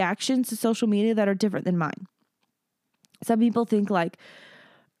reactions to social media that are different than mine. Some people think like,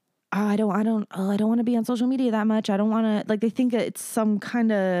 oh, I don't want to be on social media that much. I don't want to, like, they think it's some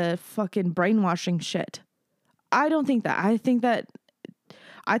kind of fucking brainwashing shit. I don't think that.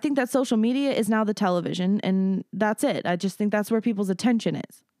 I think that social media is now the television and that's it. I just think that's where people's attention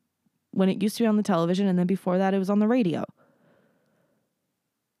is. When it used to be on the television and then before that it was on the radio.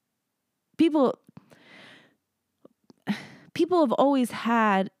 People have always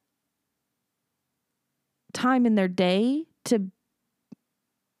had time in their day to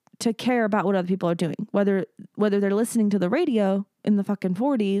care about what other people are doing, whether they're listening to the radio in the fucking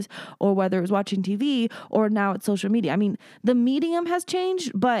 40s or whether it was watching TV or now it's social media. I mean, the medium has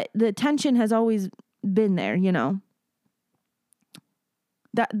changed, but the attention has always been there, you know.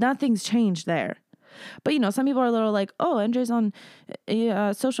 That nothing's changed there. But, you know, some people are a little like, oh, NJ's on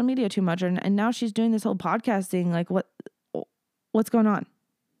social media too much and now she's doing this whole podcasting. Like, what's going on?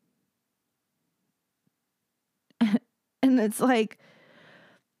 And it's like,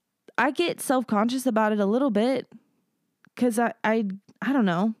 I get self-conscious about it a little bit because I don't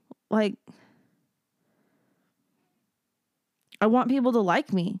know, like, I want people to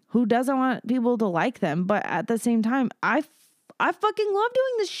like me. Who doesn't want people to like them? But at the same time, I fucking love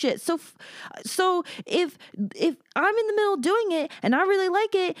doing this shit. So if I'm in the middle of doing it and I really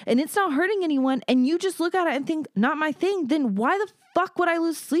like it and it's not hurting anyone and you just look at it and think, not my thing, then why the fuck would I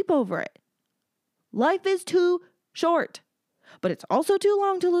lose sleep over it? Life is too short, but it's also too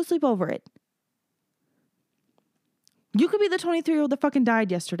long to lose sleep over it. You could be the 23-year-old that fucking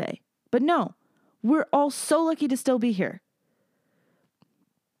died yesterday, but no, we're all so lucky to still be here.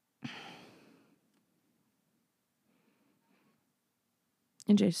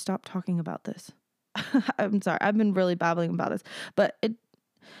 NJ, stop talking about this. I'm sorry. I've been really babbling about this, but it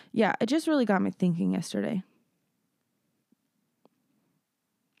just really got me thinking yesterday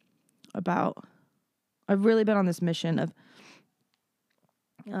about, I've really been on this mission of,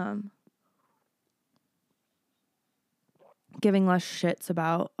 giving less shits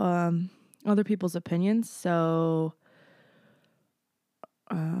about, other people's opinions. So,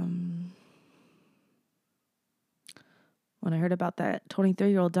 when I heard about that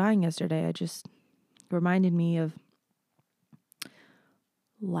 23-year-old dying yesterday, it just reminded me of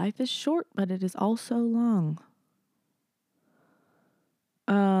life is short, but it is also long.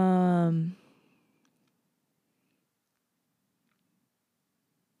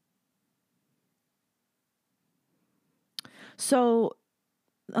 So,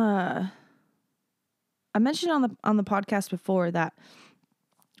 I mentioned on the podcast before that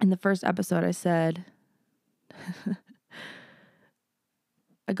in the first episode I said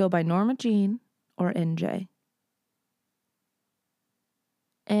I go by Norma Jean or NJ.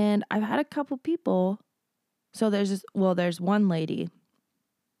 And I've had a couple people. So there's one lady.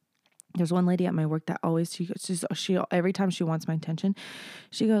 There's one lady at my work that always she every time she wants my attention,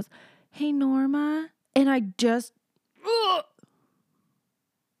 she goes, "Hey Norma," and I just ugh.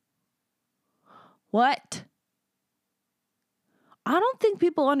 What? I don't think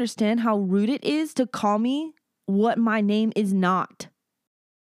people understand how rude it is to call me what my name is not.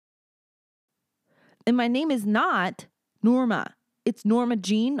 And my name is not Norma. It's Norma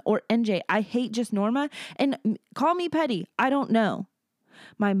Jean or NJ. I hate just Norma. And call me petty. I don't know.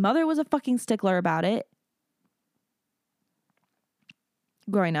 My mother was a fucking stickler about it.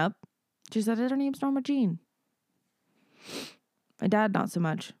 Growing up, she said her name's Norma Jean. My dad, not so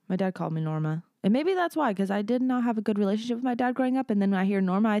much. My dad called me Norma. And maybe that's why, because I did not have a good relationship with my dad growing up. And then when I hear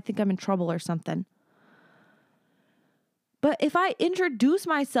Norma, I think I'm in trouble or something. But if I introduce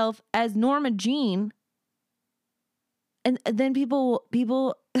myself as Norma Jean, and then people,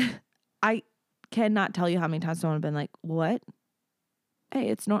 I cannot tell you how many times someone has been like, "What?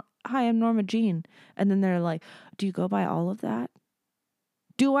 Hey, hi, I'm Norma Jean." And then they're like, "Do you go by all of that?"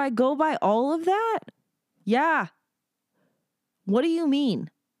 Do I go by all of that? Yeah. What do you mean?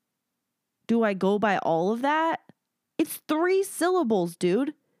 Do I go by all of that? It's 3 syllables,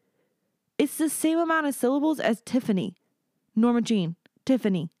 dude. It's the same amount of syllables as Tiffany. Norma Jean,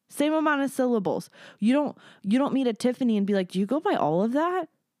 Tiffany, same amount of syllables. You don't meet a Tiffany and be like, "Do you go by all of that?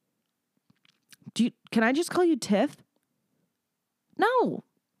 Can I just call you Tiff?" No.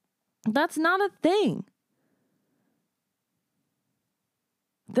 That's not a thing.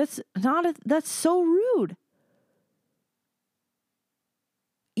 That's so rude.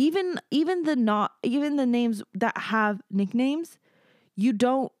 Even the names that have nicknames, you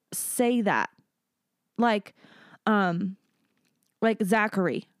don't say that. Like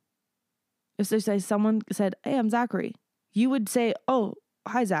Zachary. If they say someone said, "Hey, I'm Zachary," you would say, "Oh,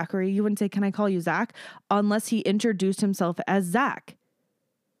 hi Zachary." You wouldn't say, "Can I call you Zach?" Unless he introduced himself as Zach.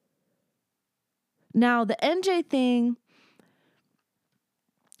 Now, the NJ thing,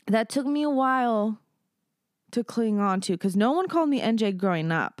 that took me a while to cling on to, because no one called me NJ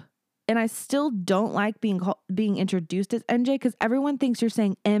growing up. And I still don't like being introduced as NJ, because everyone thinks you're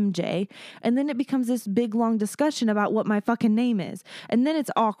saying MJ. And then it becomes this big, long discussion about what my fucking name is. And then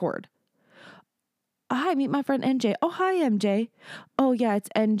it's awkward. "Hi, meet my friend NJ. Oh, hi, MJ. Oh, yeah, it's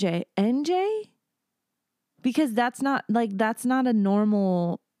NJ. NJ?" Because that's not a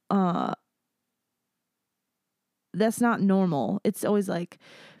normal, that's not normal. It's always like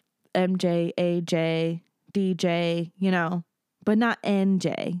MJ, AJ, DJ, but not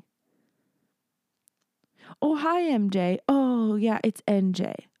NJ. "Oh, hi, MJ. Oh, yeah, it's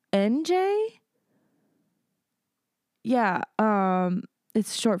NJ. NJ? Yeah,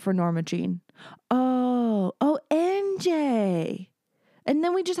 it's short for Norma Jean." Oh, NJ. And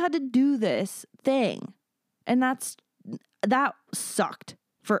then we just had to do this thing. And that sucked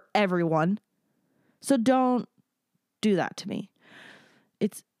for everyone. So don't do that to me.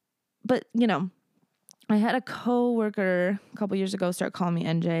 But I had a coworker a couple years ago start calling me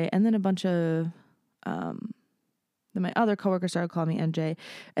NJ, and then a bunch of then my other coworker started calling me NJ,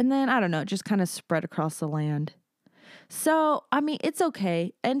 and then I don't know, it just kind of spread across the land. So I mean, it's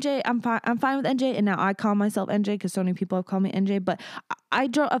okay. NJ, I'm fine with NJ, and now I call myself NJ because so many people have called me NJ. But I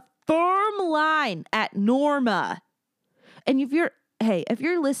draw a firm line at Norma. And if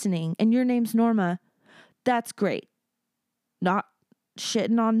you're listening and your name's Norma, that's great. Not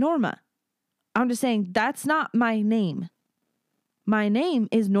shitting on Norma. I'm just saying that's not my name. My name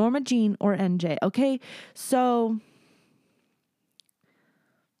is Norma Jean or NJ, okay? So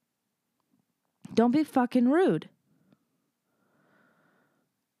don't be fucking rude.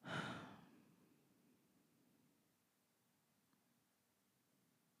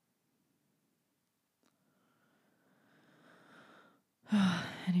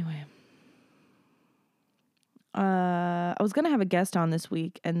 Anyway. I was going to have a guest on this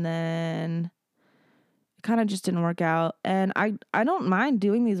week, and then it kind of just didn't work out. And I don't mind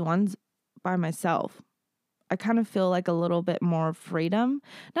doing these ones by myself. I kind of feel like a little bit more freedom.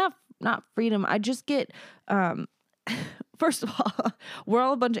 Not freedom. I just get, first of all, we're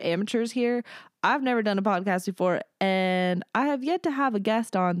all a bunch of amateurs here. I've never done a podcast before, and I have yet to have a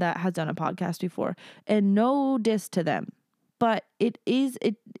guest on that has done a podcast before. And no diss to them. but it is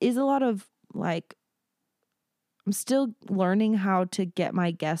a lot of like, I'm still learning how to get my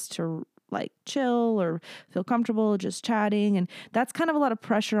guests to like chill or feel comfortable just chatting. And that's kind of a lot of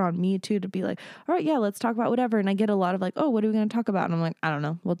pressure on me too, to be like, all right, yeah, let's talk about whatever. And I get a lot of like, oh, what are we going to talk about? And I'm like, I don't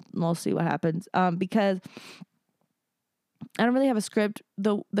know. We'll see what happens. Because I don't really have a script.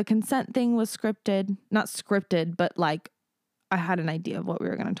 The consent thing was scripted, not scripted, but like I had an idea of what we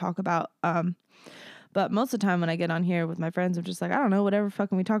were going to talk about. But most of the time when I get on here with my friends, I'm just like, I don't know, whatever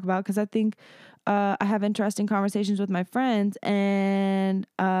fucking we talk about. Cause I think, I have interesting conversations with my friends, and,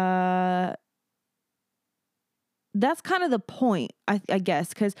 that's kind of the point, I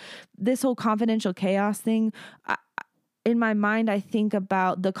guess. Cause this whole confidential chaos thing, in my mind, I think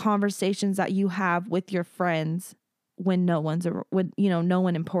about the conversations that you have with your friends when no one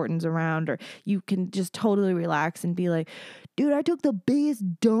important's around, or you can just totally relax and be like, dude, I took the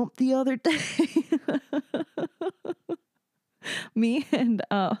biggest dump the other day. me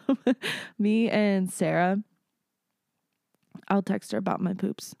and Sarah, I'll text her about my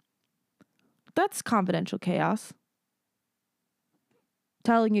poops. That's confidential chaos.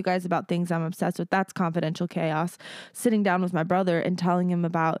 Telling you guys about things I'm obsessed with, that's confidential chaos. Sitting down with my brother and telling him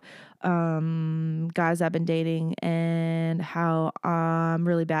about guys I've been dating and how I'm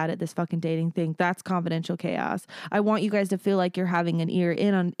really bad at this fucking dating thing, that's confidential chaos. I want you guys to feel like you're having an ear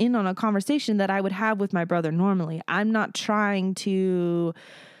in on a conversation that I would have with my brother normally. I don't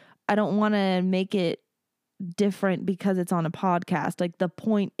want to make it different because it's on a podcast. Like, the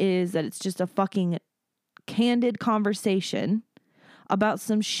point is that it's just a fucking candid conversation about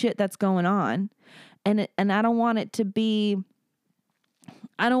some shit that's going on. And I don't want it to be,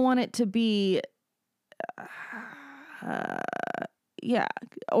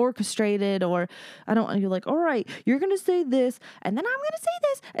 orchestrated, or I don't want you like, all right, you're going to say this, and then I'm going to say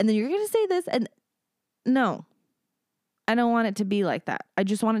this, and then you're going to say this. And no, I don't want it to be like that. I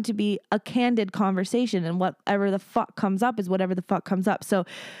just want it to be a candid conversation, and whatever the fuck comes up is whatever the fuck comes up. So,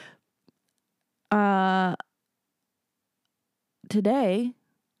 today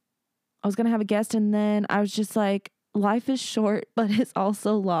I was going to have a guest, and then I was just like, life is short, but it's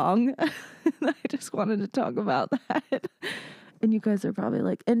also long. I just wanted to talk about that. And you guys are probably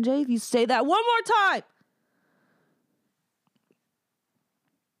like, NJ, if you say that one more time.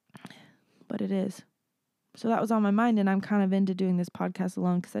 But it is. So that was on my mind, and I'm kind of into doing this podcast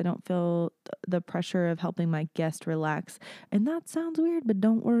alone because I don't feel the pressure of helping my guest relax. And that sounds weird, but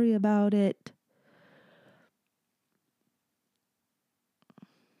don't worry about it.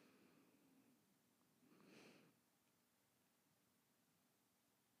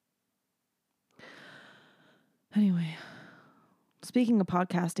 Anyway, speaking of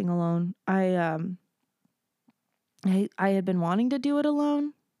podcasting alone, I had been wanting to do it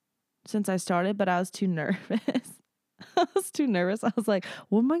alone since I started, but I was too nervous. I was like,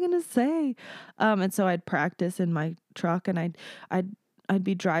 what am I going to say? And so I'd practice in my truck, and I'd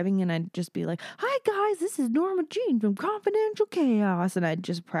be driving, and I'd just be like, hi guys, this is Norma Jean from Confidential Chaos. And I'd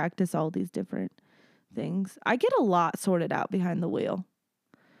just practice all these different things. I get a lot sorted out behind the wheel.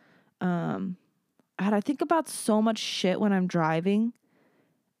 I think about so much shit when I'm driving,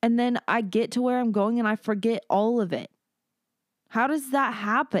 and then I get to where I'm going and I forget all of it. How does that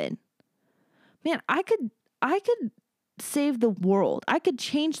happen? Man, I could save the world. I could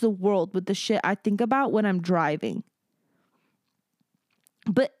change the world with the shit I think about when I'm driving.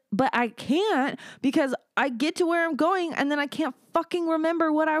 But I can't, because I get to where I'm going and then I can't fucking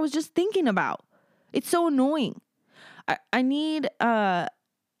remember what I was just thinking about. It's so annoying. I need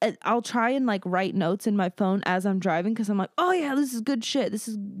I'll try and like write notes in my phone as I'm driving, because I'm like, oh yeah, this is good shit. This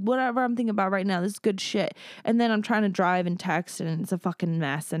is whatever I'm thinking about right now. This is good shit. And then I'm trying to drive and text, and it's a fucking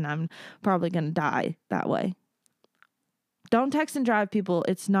mess, and I'm probably going to die that way. Don't text and drive, people.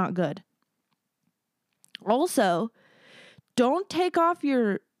 It's not good. Also, don't take off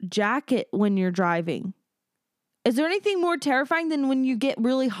your jacket when you're driving. Is there anything more terrifying than when you get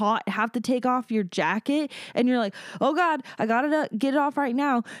really hot, have to take off your jacket, and you're like, oh God, I gotta get it off right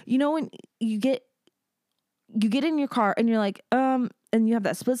now. You know, when you get in your car and you're like, and you have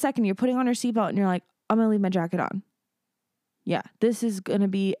that split second, you're putting on your seatbelt and you're like, I'm gonna leave my jacket on. Yeah, this is gonna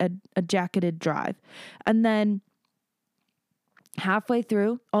be a jacketed drive. And then halfway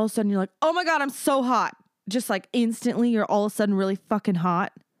through, all of a sudden you're like, oh my God, I'm so hot. Just like instantly, you're all of a sudden really fucking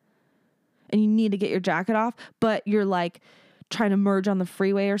hot. And you need to get your jacket off, but you're like trying to merge on the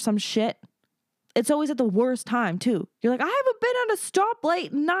freeway or some shit. It's always at the worst time too. You're like, I haven't been at a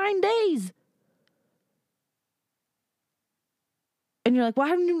stoplight in 9 days. And you're like,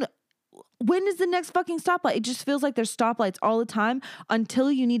 when is the next fucking stoplight? It just feels like there's stoplights all the time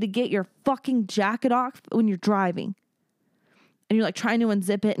until you need to get your fucking jacket off when you're driving. and you're like trying to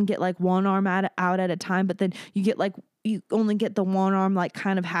unzip it and get like one arm out at a time, but then you only get the one arm like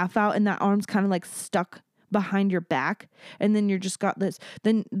kind of half out, and that arm's kind of like stuck behind your back, and then you're just got this,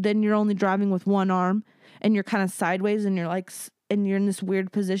 then you're only driving with one arm and you're kind of sideways and you're in this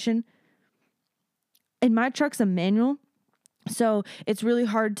weird position. And my truck's a manual, so it's really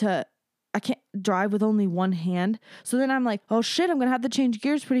hard I can't drive with only one hand. So then I'm like, oh shit, I'm going to have to change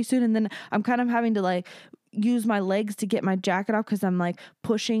gears pretty soon. And then I'm kind of having to like use my legs to get my jacket off, because I'm like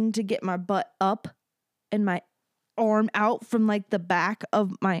pushing to get my butt up and my arm out from like the back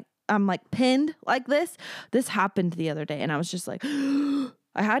of I'm like pinned like this. This happened the other day, and I was just like,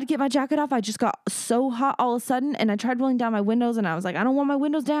 I had to get my jacket off. I just got so hot all of a sudden, and I tried rolling down my windows, and I was like, I don't want my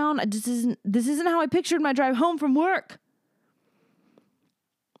windows down. This isn't how I pictured my drive home from work.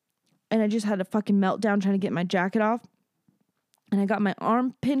 And I just had a fucking meltdown trying to get my jacket off. And I got my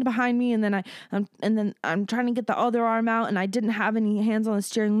arm pinned behind me, and then I'm trying to get the other arm out, and I didn't have any hands on the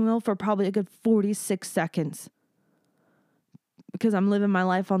steering wheel for probably a good 46 seconds. Because I'm living my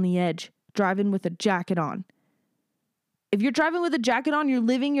life on the edge, driving with a jacket on. If you're driving with a jacket on, you're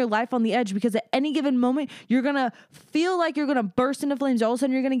living your life on the edge, because at any given moment, you're going to feel like you're going to burst into flames. All of a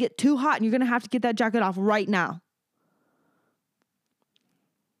sudden, you're going to get too hot, and you're going to have to get that jacket off right now.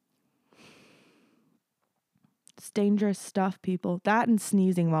 It's dangerous stuff, people. That and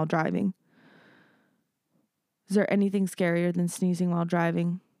sneezing while driving. Is there anything scarier than sneezing while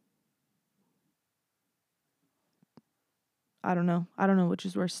driving? I don't know. I don't know which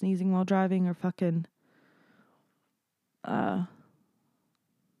is worse, sneezing while driving or fucking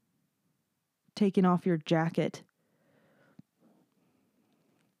taking off your jacket.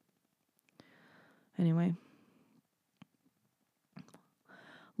 Anyway.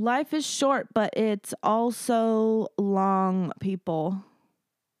 Life is short, but it's also long, people.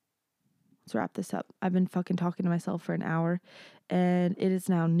 Let's wrap this up. I've been fucking talking to myself for an hour, and it is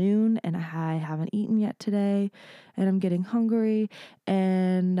now noon, and I haven't eaten yet today, and I'm getting hungry,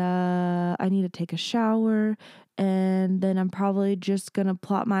 and I need to take a shower, and then I'm probably just gonna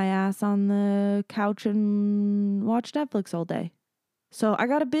plop my ass on the couch and watch Netflix all day. So I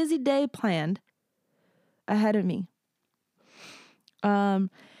got a busy day planned ahead of me.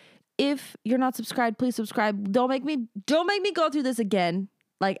 If you're not subscribed, please subscribe. Don't make me go through this again.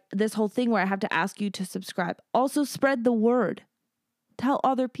 Like this whole thing where I have to ask you to subscribe. Also spread the word. Tell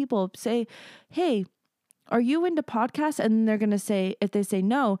other people. Say, hey, are you into podcasts? And they're going to say, if they say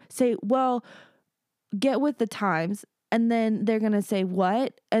no, say, well, get with the times. And then they're going to say,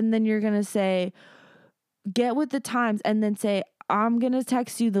 what? And then you're going to say, get with the times. And then say, I'm going to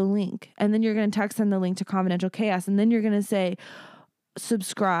text you the link. And then you're going to text them the link to Confidential Chaos. And then you're going to say,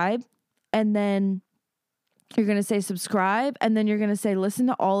 subscribe. And then you're going to say subscribe, and then you're going to say listen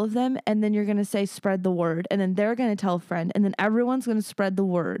to all of them, and then you're going to say spread the word, and then they're going to tell a friend, and then everyone's going to spread the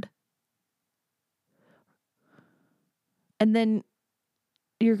word. And then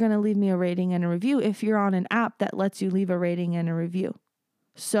you're going to leave me a rating and a review if you're on an app that lets you leave a rating and a review.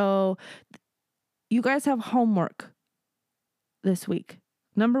 So you guys have homework this week.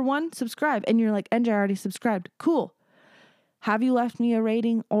 Number 1, subscribe. And you're like, NJ, I already subscribed. Cool. Have you left me a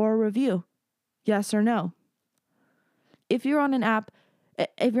rating or a review? Yes or no? If you're on an app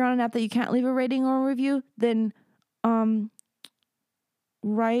that you can't leave a rating or a review, then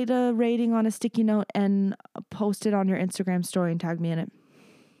write a rating on a sticky note and post it on your Instagram story and tag me in it.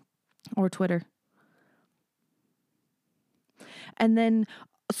 Or Twitter. And then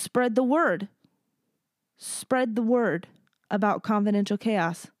spread the word. Spread the word about Confidential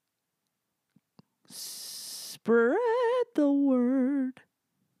Chaos. Spread the word.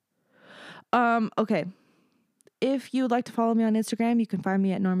 Okay. If you would like to follow me on Instagram, you can find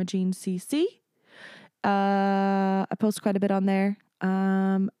me at NormaJeanCC. I post quite a bit on there.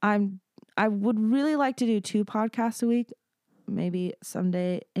 I would really like to do 2 podcasts a week. Maybe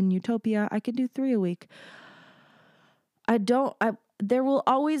someday in Utopia, I could do 3 a week. There will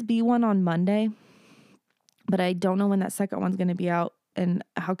always be one on Monday, but I don't know when that second one's going to be out and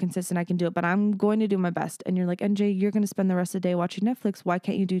how consistent I can do it, but I'm going to do my best. And you're like, NJ, you're going to spend the rest of the day watching Netflix. Why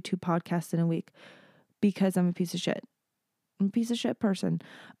can't you do 2 podcasts in a week? Because I'm a piece of shit. I'm a piece of shit person.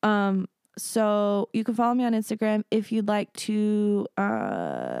 So you can follow me on Instagram. If you'd like to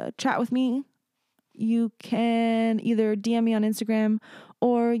chat with me, you can either DM me on Instagram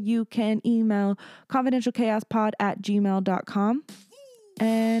or you can email confidentialchaospod@gmail.com.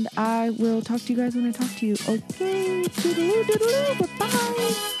 And I will talk to you guys when I talk to you. Okay.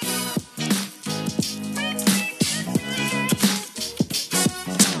 Bye.